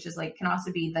Elohim, which is like, can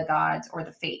also be the gods or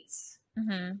the fates.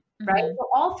 Right? So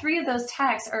all 3 of those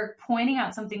texts are pointing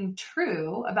out something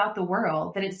true about the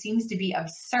world, that it seems to be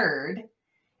absurd.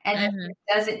 And it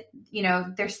doesn't,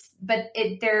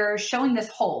 they're showing this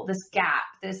hole, this gap,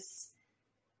 this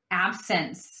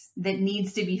absence that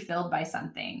needs to be filled by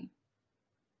something.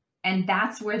 And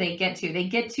that's where they get to. They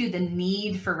get to the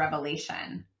need for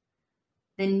revelation,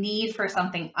 the need for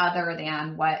something other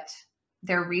than what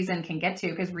their reason can get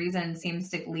to, because reason seems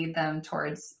to lead them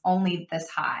towards only this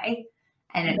high.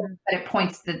 And it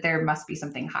points that there must be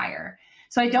something higher.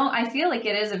 So I feel like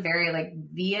it is a very like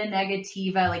via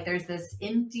negativa, like there's this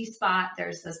empty spot,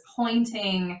 there's this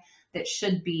pointing that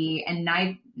should be, and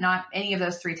not any of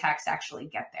those 3 texts actually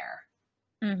get there.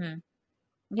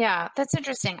 Yeah, that's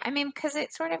interesting. I mean, because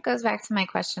it sort of goes back to my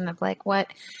question of like what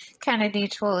Kennedy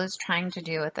Toole is trying to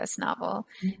do with this novel,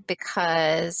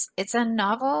 because it's a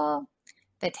novel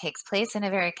that takes place in a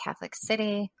very Catholic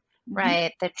city,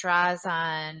 right? That draws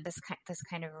on this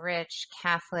kind of rich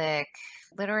Catholic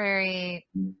literary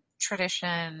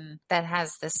tradition that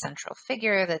has this central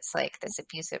figure that's like this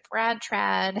abusive rad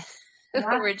trad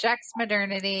who rejects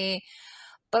modernity.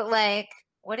 But like,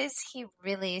 what is he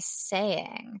really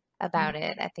saying about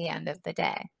it at the end of the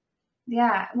day?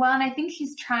 Yeah. Well, and I think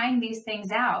he's trying these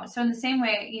things out. So in the same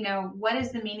way, what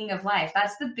is the meaning of life?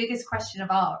 That's the biggest question of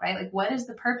all, right? Like, what is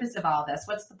the purpose of all this?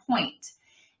 What's the point?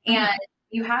 And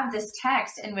you have this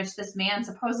text in which this man,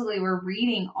 supposedly, we're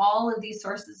reading all of these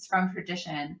sources from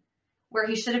tradition, where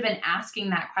he should have been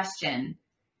asking that question.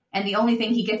 And the only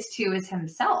thing he gets to is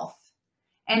himself.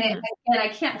 And I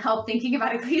can't help thinking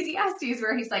about Ecclesiastes,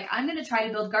 where he's like, I'm going to try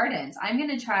to build gardens. I'm going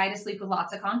to try to sleep with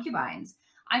lots of concubines.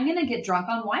 I'm going to get drunk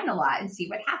on wine a lot and see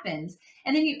what happens.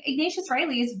 And then Ignatius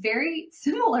Reilly is very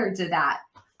similar to that.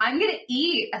 I'm going to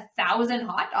eat 1,000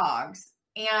 hot dogs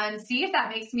and see if that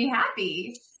makes me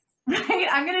happy. Right?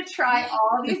 I'm going to try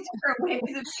all these different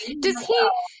ways of eating.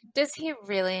 Does he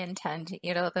really intend to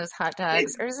eat all those hot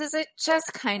dogs, or does it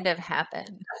just kind of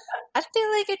happen? I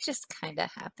feel like it just kind of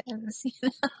happens,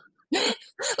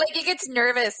 Like, he gets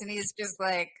nervous and he's just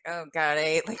like, oh God, I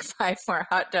ate like 5 more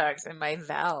hot dogs and my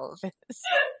valve is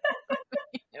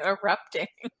erupting.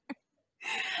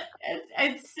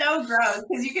 It's so gross,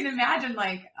 because you can imagine,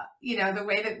 like, the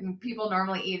way that people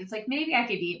normally eat. It's like, maybe I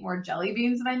could eat more jelly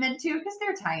beans than I meant to, because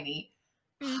they're tiny.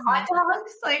 Hot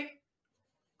dogs, like,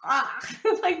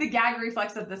 like the gag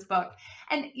reflex of this book.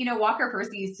 And, Walker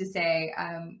Percy used to say,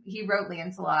 he wrote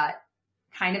Lancelot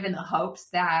kind of in the hopes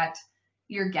that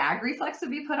your gag reflex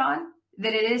would be put on,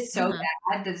 that it is so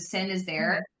bad that the sin is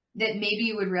there, that maybe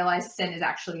you would realize sin is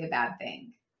actually a bad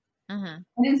thing. And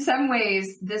in some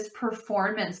ways, this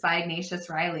performance by Ignatius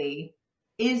Reilly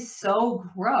is so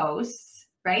gross,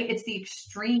 right? It's the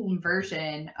extreme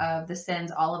version of the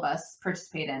sins all of us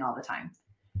participate in all the time,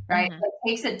 right? It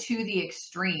takes it to the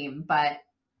extreme, but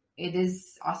it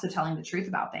is also telling the truth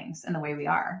about things and the way we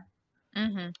are.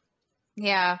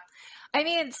 Yeah. I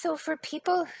mean, so for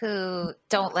people who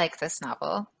don't like this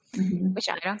novel, which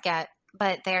I don't get,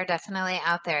 but they're definitely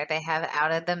out there. They have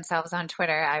outed themselves on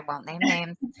Twitter. I won't name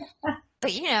names.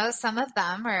 But some of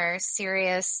them are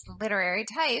serious literary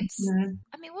types. Mhm.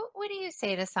 I mean, what do you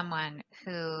say to someone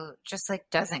who just like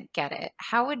doesn't get it?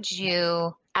 How would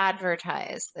you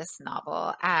advertise this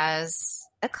novel as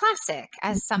a classic,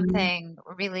 as Mhm. something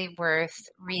really worth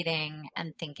reading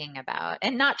and thinking about,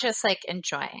 and not just like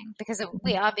enjoying? Because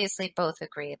we obviously both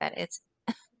agree that it's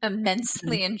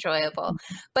immensely enjoyable.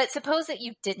 But suppose that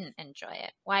you didn't enjoy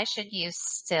it. Why should you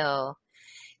still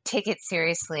take it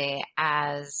seriously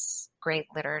as great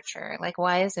literature? Like,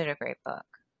 why is it a great book?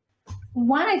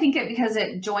 One, I think because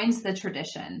it joins the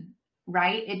tradition,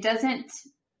 right? It doesn't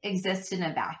exist in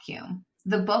a vacuum.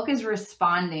 The book is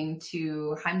responding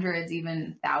to hundreds,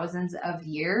 even thousands of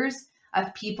years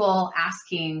of people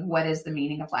asking, what is the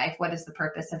meaning of life? What is the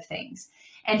purpose of things?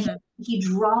 And Mm-hmm. he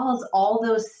draws all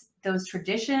those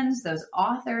traditions, those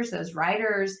authors, those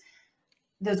writers,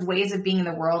 those ways of being in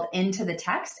the world into the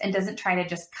text, and doesn't try to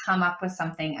just come up with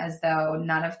something as though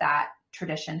none of that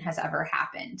tradition has ever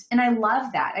happened. And I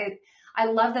love that. I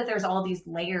love that there's all these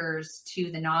layers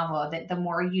to the novel, that the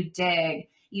more you dig,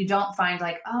 you don't find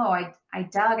like, oh, I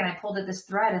dug and I pulled at this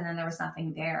thread and then there was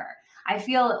nothing there. I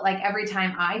feel like every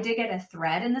time I dig at a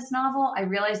thread in this novel, I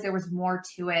realize there was more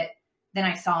to it than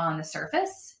I saw on the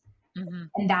surface. Mm-hmm.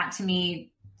 And that to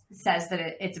me says that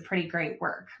it's a pretty great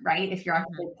work, right? If you're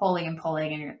actually pulling and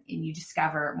pulling and you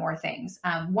discover more things.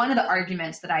 One of the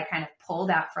arguments that I kind of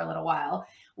pulled out for a little while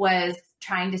was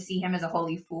trying to see him as a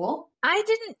holy fool. I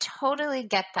didn't totally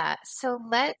get that. So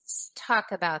let's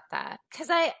talk about that.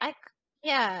 Because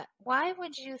yeah, why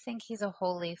would you think he's a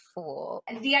holy fool?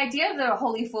 The idea of the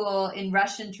holy fool in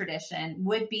Russian tradition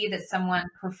would be that someone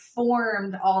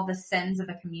performed all the sins of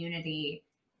a community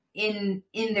in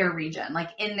their region, like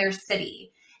in their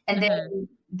city. And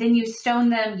then you stone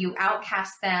them, you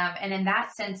outcast them. And in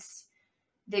that sense,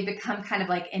 they become kind of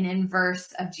like an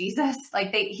inverse of Jesus.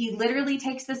 Like he literally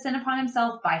takes the sin upon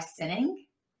himself by sinning.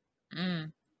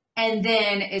 Mm. And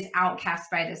then is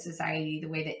outcast by the society the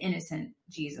way that innocent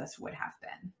Jesus would have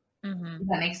been. Mm-hmm. Does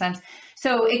that make sense?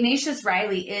 So Ignatius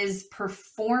Reilly is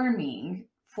performing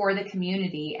for the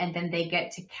community, and then they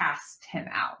get to cast him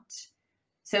out.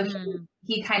 So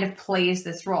he kind of plays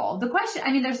this role. The question,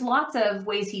 I mean, there's lots of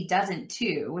ways he doesn't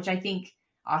too, which I think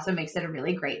also makes it a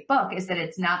really great book, is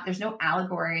that there's no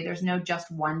allegory. There's no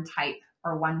just one type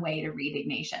or one way to read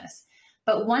Ignatius.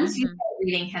 But once you start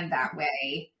reading him that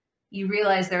way, you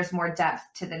realize there's more depth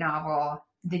to the novel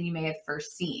than you may have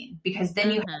first seen, because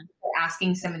then you have to start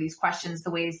asking some of these questions,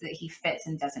 the ways that he fits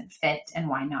and doesn't fit and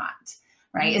why not,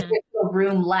 right? Is there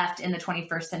room left in the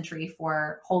 21st century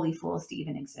for holy fools to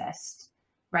even exist,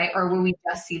 right? Or will we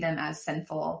just see them as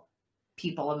sinful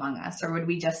people among us, or would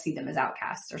we just see them as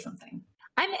outcasts or something?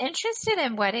 I'm interested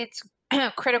in what its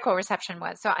critical reception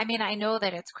was. So, I mean, I know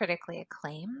that it's critically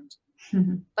acclaimed,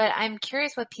 but I'm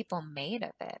curious what people made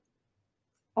of it.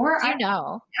 Or do you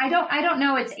know? I don't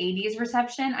know its 80s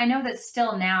reception. I know that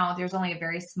still now there's only a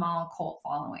very small cult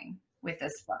following with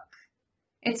this book.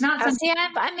 It's not something.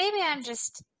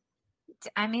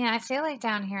 I mean, I feel like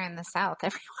down here in the South,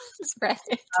 everyone's read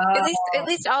it. At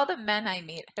least all the men I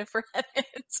meet have read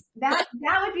it. That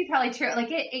would be probably true.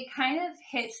 Like it kind of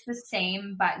hits the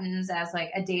same buttons as like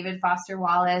a David Foster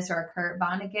Wallace or a Kurt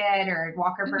Vonnegut or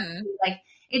Walker Berkeley. Like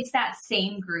it's that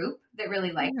same group that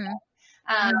really likes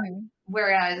it.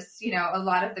 Whereas, a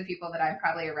lot of the people that I'm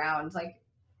probably around, like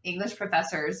English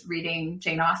professors reading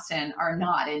Jane Austen, are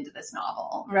not into this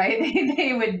novel, right?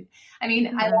 They would, I mean,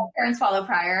 I love Karen Swallow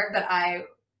Prior, but I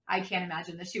can't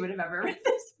imagine that she would have ever read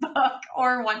this book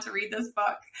or want to read this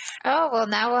book. Oh, well,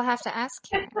 now we'll have to ask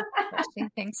her what she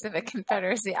thinks of A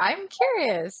Confederacy. I'm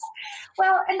curious.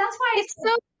 Well, and that's why it's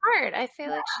so smart. I feel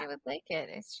like she would like it.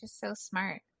 It's just so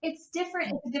smart. It's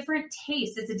different. It's a different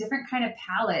taste. It's a different kind of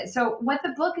palette. So what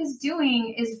the book is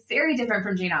doing is very different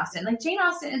from Jane Austen. Like Jane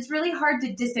Austen, it's really hard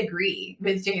to disagree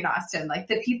with Jane Austen. Like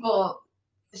that people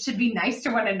should be nice to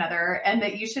one another, and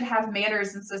that you should have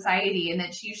manners in society, and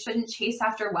that you shouldn't chase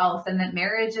after wealth, and that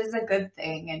marriage is a good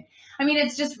thing. And I mean,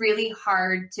 it's just really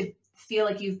hard to feel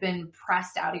like you've been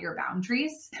pressed out of your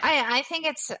boundaries. I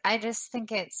just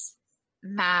think it's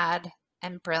mad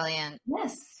and brilliant.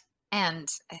 Yes. And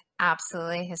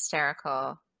absolutely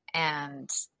hysterical. And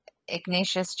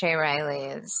Ignatius J. Reilly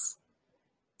is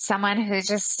someone who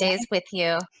just stays with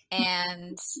you.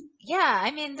 And yeah,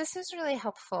 I mean, this is really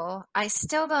helpful. There's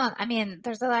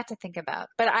a lot to think about.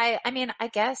 But I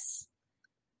guess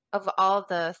of all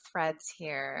the threads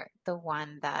here, the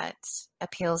one that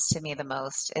appeals to me the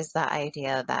most is the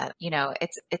idea that,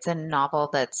 it's a novel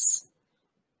that's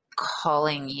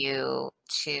calling you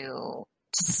to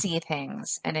see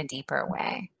things in a deeper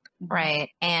way, right?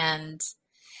 And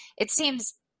it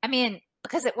seems,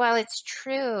 while it's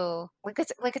true,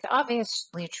 it's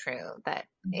obviously true that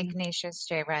Mhm. Ignatius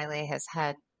J. Riley has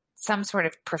had some sort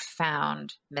of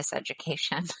profound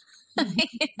miseducation,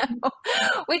 you know,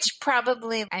 which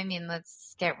probably, I mean,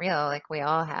 let's get real, like we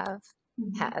all have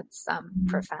Mhm. had some Mhm.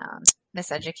 profound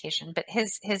miseducation, but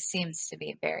his seems to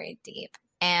be very deep.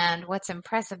 And what's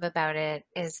impressive about it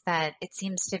is that it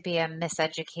seems to be a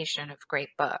miseducation of great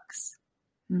books,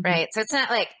 Mhm. right? So it's not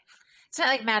like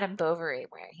Madame Bovary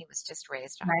where he was just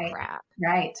raised on Right, crap.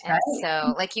 right, And right.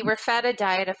 so like you were fed a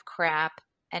diet of crap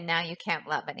and now you can't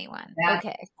love anyone. That's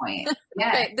Okay. the point. Yeah,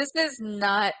 Right. This is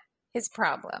not his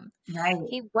problem. right.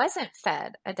 He wasn't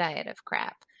fed a diet of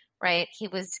crap, right? He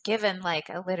was given like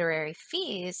a literary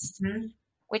feast, Mhm.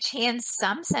 which he in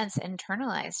some sense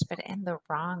internalized, but in the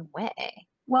wrong way.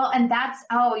 Well, and that's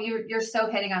oh, you're so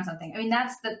hitting on something. I mean,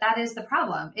 that is the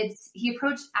problem. It's he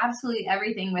approached absolutely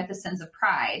everything with a sense of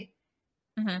pride.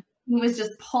 Hmm. He was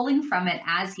just pulling from it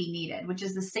as he needed, which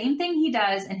is the same thing he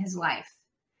does in his life.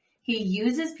 He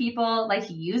uses people like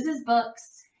he uses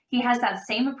books. He has that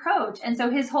same approach. And so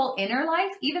his whole inner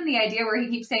life, even the idea where he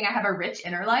keeps saying, I have a rich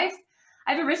inner life,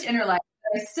 I have a rich inner life.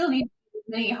 But I still need as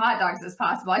many hot dogs as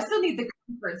possible. I still need the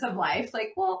comforts of life.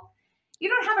 Like, well, you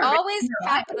don't have a rich Always inner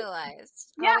life.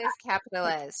 capitalized. Yeah, Always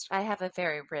capitalized. I have a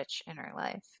very rich inner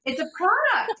life. it's a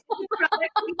product. It's a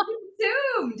product to be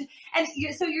consumed.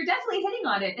 And so you're definitely hitting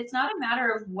on it. It's not a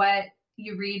matter of what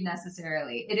you read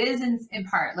necessarily. It is in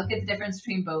part. Look at the difference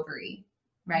between Bovary,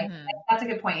 right? Hmm. That's a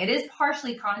good point. It is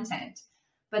partially content,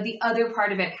 but the other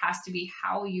part of it has to be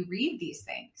how you read these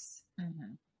things.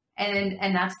 Hmm.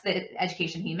 And that's the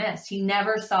education he missed. He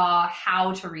never saw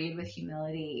how to read with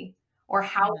humility or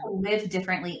how Hmm. to live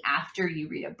differently after you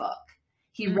read a book.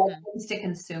 He read Hmm. things to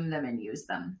consume them and use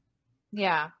them.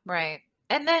 Yeah, right.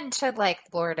 And then to like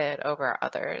lord it over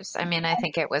others. I mean, I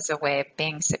think it was a way of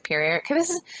being superior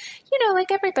because,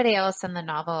 like everybody else in the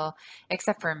novel,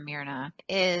 except for Myrna,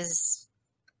 is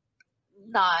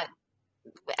not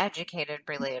educated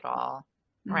really at all,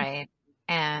 Mhm. right?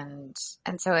 And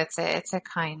so it's a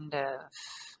kind of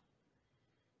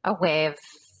a way of,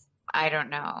 I don't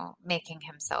know, making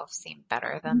himself seem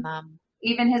better than them.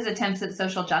 Even his attempts at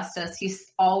social justice,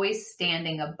 he's always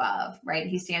standing above, right?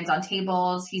 He stands on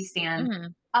tables, he stands Hmm.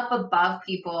 up above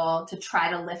people to try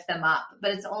to lift them up,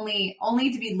 but it's only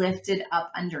to be lifted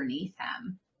up underneath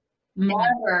him. Hmm.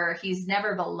 He's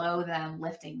never below them,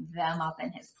 lifting them up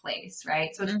in his place,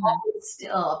 right? So it's Hmm. always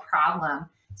still a problem.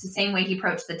 It's the same way he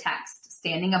approached the text,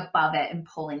 standing above it and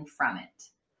pulling from it,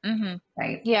 Hmm.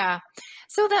 right? Yeah.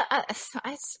 So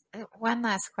one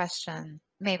last question.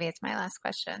 Maybe it's my last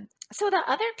question. So the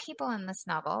other people in this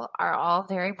novel are all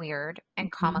very weird and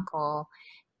Mhm. comical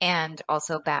and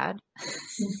also bad.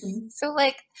 Mhm. So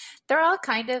like they're all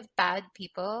kind of bad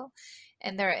people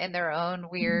and they're in their own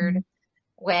weird Mhm.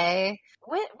 way.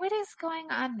 What is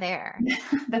going on there?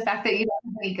 The fact that you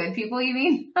don't have any good people, you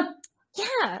mean?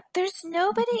 Yeah, there's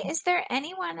nobody. Is there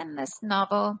anyone in this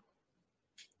novel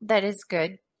that is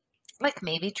good? Like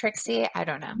maybe Trixie? I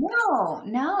don't know. No,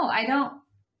 no, I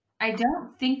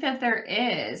don't think that there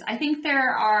is. I think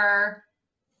there are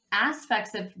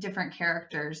aspects of different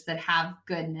characters that have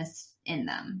goodness in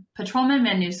them. Patrolman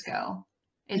Manusco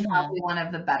is Hmm. probably one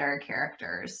of the better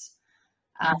characters.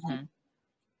 Um, Hmm.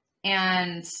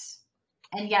 and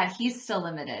and yet he's still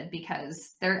limited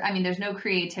because there's no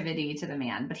creativity to the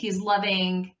man, but he's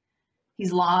loving,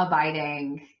 he's law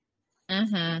abiding,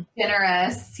 Hmm.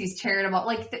 generous, he's charitable.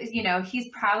 He's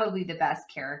probably the best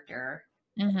character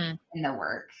Hmm. in the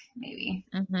work, maybe.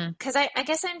 Because I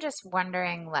guess I'm just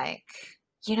wondering, like,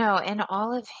 in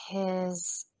all of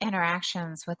his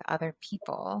interactions with other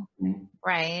people,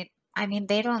 right? I mean,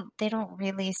 they don't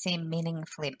really seem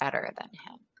meaningfully better than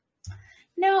him.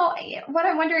 No, what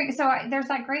I'm wondering, so there's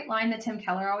that great line that Tim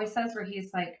Keller always says where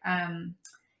he's like,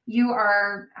 you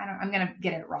are, I'm going to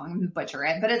get it wrong and butcher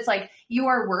it, but it's like, you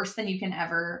are worse than you can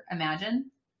ever imagine,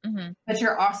 Hmm. but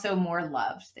you're also more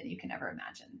loved than you can ever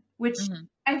imagine, which Hmm.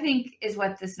 I think is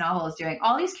what this novel is doing.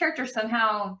 All these characters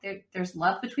somehow, there's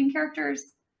love between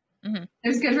characters. Hmm.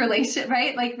 There's good relation,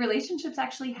 right? Like relationships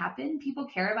actually happen. People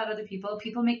care about other people.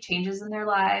 People make changes in their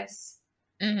lives.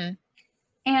 Hmm.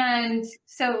 And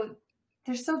so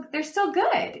they're still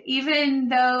good, even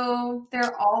though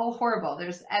they're all horrible.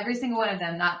 There's every single one of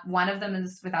them. Not one of them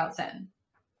is without sin.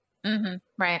 Hmm.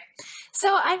 Right. So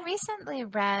I recently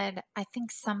read, I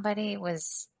think somebody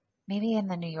was maybe in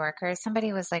the New Yorker,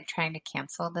 somebody was like trying to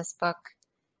cancel this book.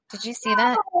 Did you see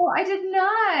that? Oh, I did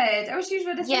not. I wish you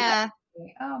would have said that.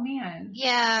 Yeah. Oh man.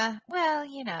 Yeah. Well,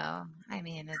 I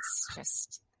mean, it's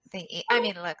just I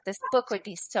mean, look, this book would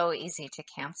be so easy to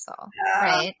cancel,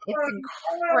 right? It's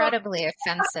incredibly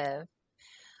offensive.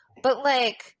 But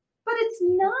like, But it's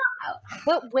not.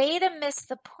 but way to miss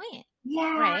the point,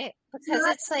 Yeah. right? Because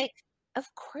Not it's like, of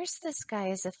course this guy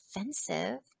is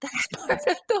offensive. That's part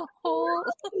of the whole,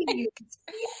 right.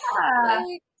 Yeah.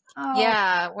 like, Oh,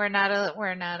 yeah, we're not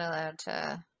allowed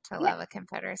to yeah. love a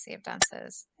confederacy of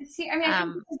dunces. See, I mean, I think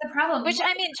Um, this is the problem. which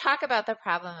I mean, talk about the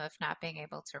problem of not being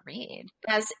able to read,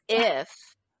 as if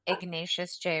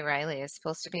Ignatius J. Riley is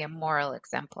supposed to be a moral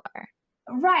exemplar,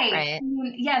 Right. right? I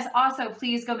mean, yes. Also,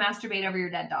 please go masturbate over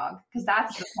your dead dog because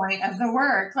that's the point of the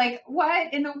work. Like,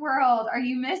 what in the world are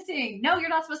you missing? No, you're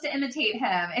not supposed to imitate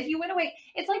him. If you went away,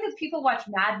 it's like if people watch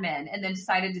Mad Men and then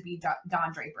decided to be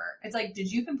Don Draper. It's like,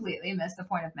 did you completely miss the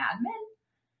point of Mad Men?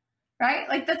 Right?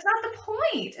 Like, that's not the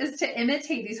point. Is to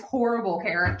imitate these horrible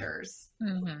characters.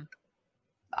 Mm-hmm.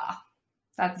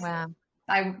 That's Wow.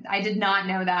 I did not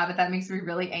know that, but that makes me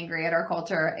really angry at our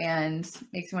culture and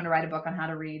makes me want to write a book on how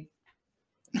to read.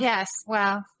 Yes.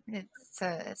 Well,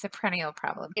 it's a perennial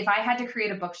problem. If I had to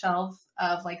create a bookshelf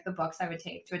of like the books I would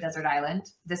take to a desert island,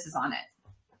 this is on it.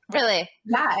 Really?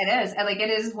 Yeah, it is. Like, it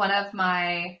is one of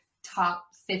my top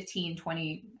 15,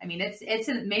 20. I mean, it's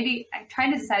in, maybe I'm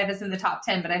trying to decide if it's in the top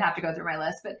 10, but I'd have to go through my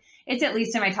list, but it's at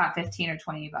least in my top 15 or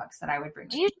 20 books that I would bring.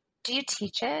 Do you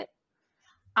teach it?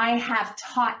 I have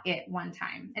taught it one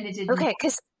time and it did Okay,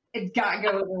 because it got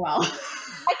go over well.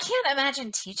 I can't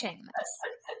imagine teaching this.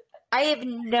 I have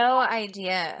no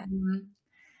idea.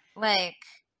 Like,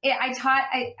 I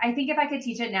think if I could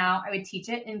teach it now, I would teach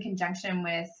it in conjunction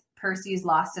with Percy's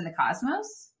Lost in the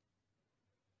Cosmos.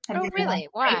 oh, really?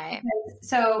 Why?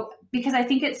 Because I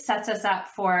think it sets us up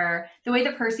for the way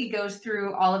that Percy goes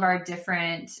through all of our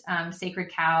different sacred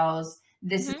cows.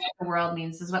 This is what the world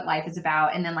means. This is what life is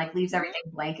about. And then like leaves everything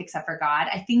blank except for God.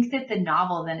 I think that the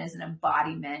novel then is an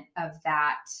embodiment of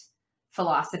that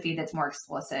philosophy that's more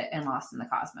explicit and Lost in the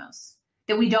Cosmos.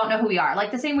 That we don't know who we are.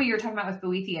 Like the same way you were talking about with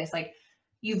Boethius, like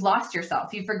you've lost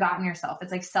yourself. You've forgotten yourself.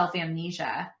 It's like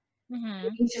self-amnesia.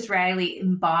 Ignatius Riley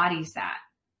embodies that.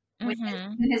 When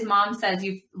his mom says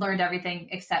you've learned everything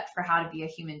except for how to be a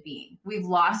human being. We've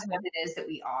lost what it is that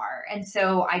we are. And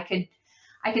so I could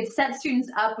set students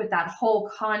up with that whole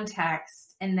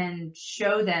context and then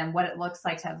show them what it looks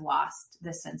like to have lost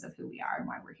this sense of who we are and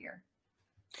why we're here.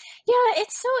 Yeah,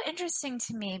 it's so interesting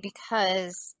to me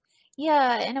because,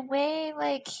 yeah, in a way,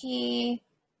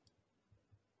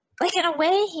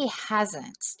 he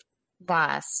hasn't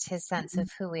lost his sense of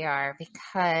who we are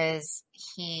because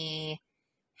he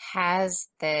has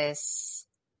this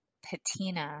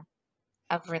patina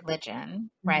of religion,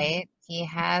 right? He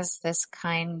has this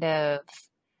kind of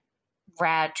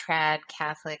rad trad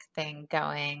Catholic thing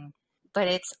going, but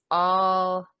it's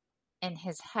all in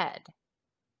his head.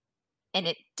 And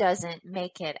it doesn't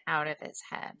make it out of his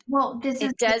head. Well,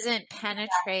 it doesn't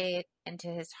penetrate into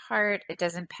his heart. It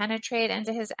doesn't penetrate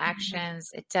into his actions.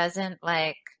 It doesn't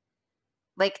like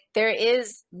there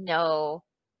is no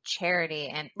charity.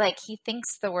 And like he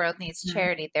thinks the world needs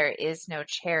charity. There is no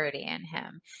charity in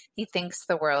him. He thinks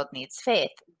the world needs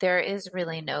faith. There is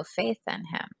really no faith in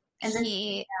him. And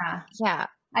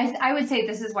I would say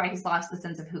this is why he's lost the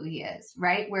sense of who he is,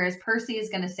 right? Whereas Percy is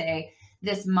going to say,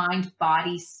 this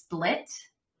mind-body split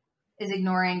is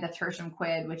ignoring the tertium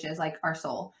quid, which is like our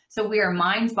soul. So we are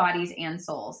minds, bodies, and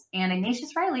souls. And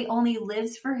Ignatius Riley only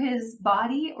lives for his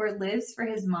body or lives for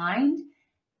his mind.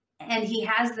 And he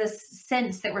has this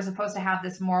sense that we're supposed to have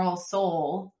this moral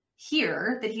soul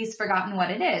here, that he's forgotten what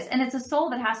it is. And it's a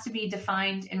soul that has to be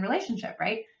defined in relationship,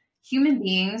 right? Human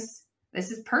beings,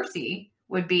 this is Percy,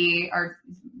 are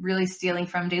really stealing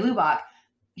from de Lubac.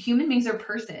 Human beings are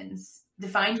persons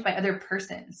defined by other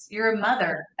persons. You're a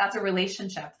mother. That's a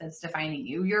relationship that's defining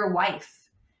you. You're a wife,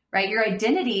 right? Your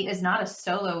identity is not a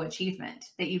solo achievement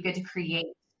that you get to create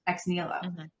ex nihilo.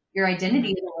 Your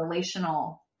identity is a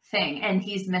relational thing, and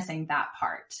he's missing that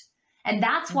part. And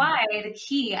that's why the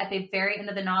key at the very end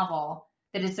of the novel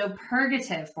that is so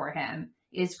purgative for him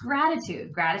is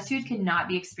gratitude. Gratitude cannot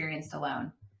be experienced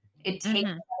alone. It takes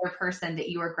another person that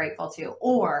you are grateful to,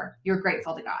 or you're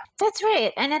grateful to God. That's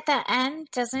right. And at the end,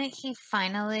 doesn't he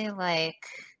finally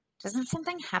doesn't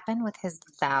something happen with his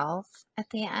valve at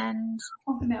the end?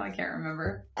 Oh, now I can't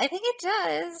remember. I think it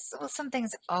does. Well,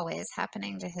 something's always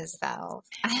happening to his valve.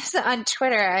 On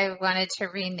Twitter, I wanted to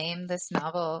rename this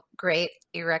novel Great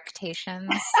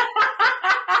Eructations.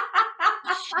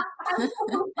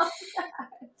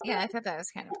 Yeah, I thought that was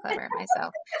kind of clever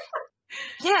myself.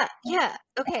 Yeah.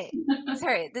 Okay.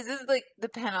 Sorry. This is like the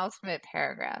penultimate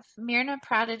paragraph. Myrna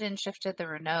prodded and shifted the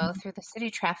Renault through the city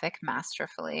traffic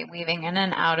masterfully, weaving in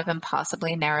and out of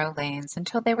impossibly narrow lanes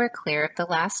until they were clear of the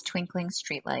last twinkling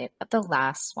streetlight of the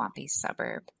last swampy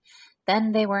suburb.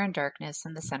 Then they were in darkness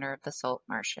in the center of the salt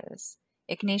marshes.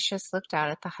 Ignatius looked out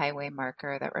at the highway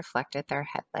marker that reflected their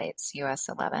headlights, US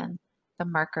 11. The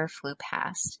marker flew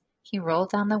past. He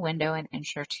rolled down the window an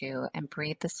inch or two and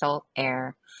breathed the salt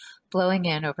air, blowing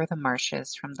in over the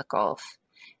marshes from the Gulf.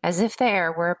 As if the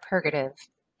air were a purgative,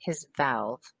 his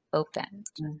valve opened.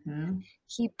 Mm-hmm.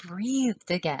 He breathed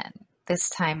again, this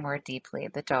time more deeply.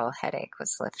 The dull headache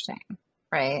was lifting,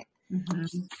 right?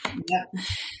 Mm-hmm. Yep.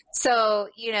 So,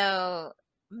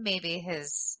 maybe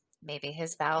his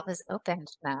valve is opened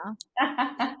now,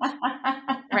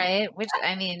 right? Which,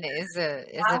 I mean, is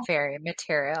a very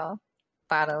material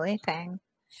bodily thing.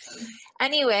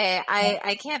 Anyway,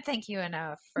 I can't thank you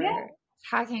enough for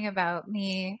talking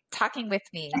with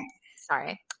me.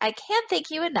 Sorry. I can't thank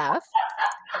you enough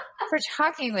for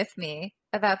talking with me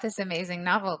about this amazing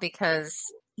novel because,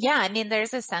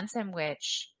 there's a sense in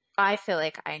which I feel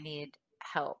like I need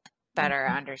help better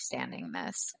understanding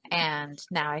this. And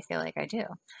now I feel like I do.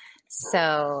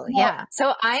 So,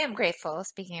 So I am grateful,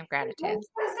 speaking of gratitude. I was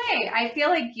going to say, I feel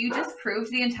like you just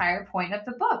proved the entire point of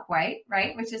the book, right?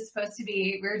 Which is supposed to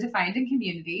be, we're defined in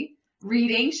community.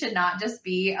 Reading should not just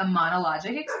be a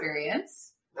monologic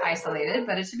experience, isolated,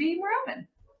 but it should be more open.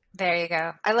 There you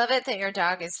go. I love it that your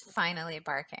dog is finally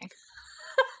barking.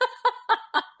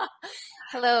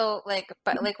 Hello,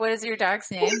 what is your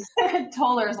dog's name?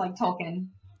 Toller's like Tolkien.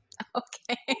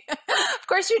 Okay. Of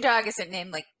course your dog isn't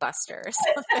named like Buster or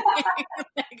something.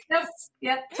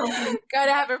 Yep. Tolkien.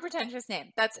 Gotta have a pretentious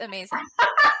name. That's amazing.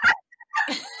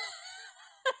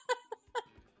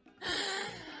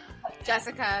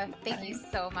 Jessica, thank you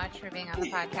so much for being on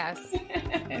the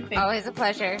podcast. Always a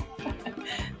pleasure.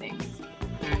 Thanks.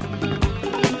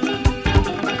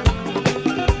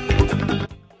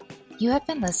 You have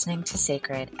been listening to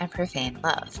Sacred and Profane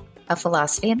Love, a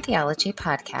philosophy and theology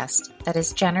podcast that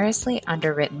is generously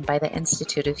underwritten by the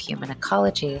Institute of Human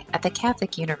Ecology at the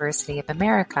Catholic University of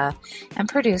America and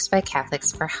produced by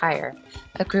Catholics for Hire,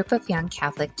 a group of young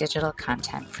Catholic digital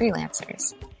content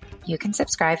freelancers. You can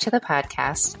subscribe to the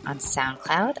podcast on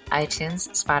SoundCloud,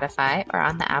 iTunes, Spotify, or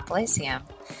on the app Lyceum.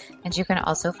 And you can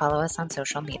also follow us on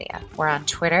social media. We're on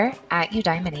Twitter at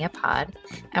EudaimoniaPod,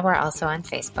 and we're also on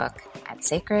Facebook at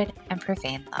Sacred and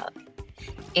Profane Love.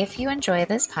 If you enjoy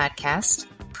this podcast,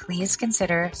 please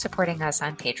consider supporting us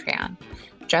on Patreon.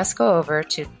 Just go over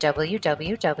to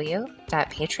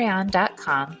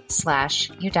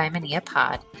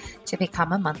www.patreon.com/EudaimoniaPod to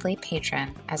become a monthly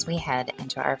patron as we head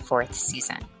into our 4th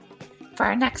season. For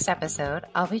our next episode,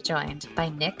 I'll be joined by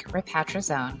Nick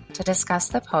Rapatrazone to discuss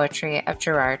the poetry of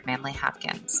Gerard Manley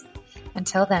Hopkins.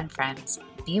 Until then, friends,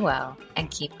 be well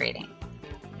and keep reading.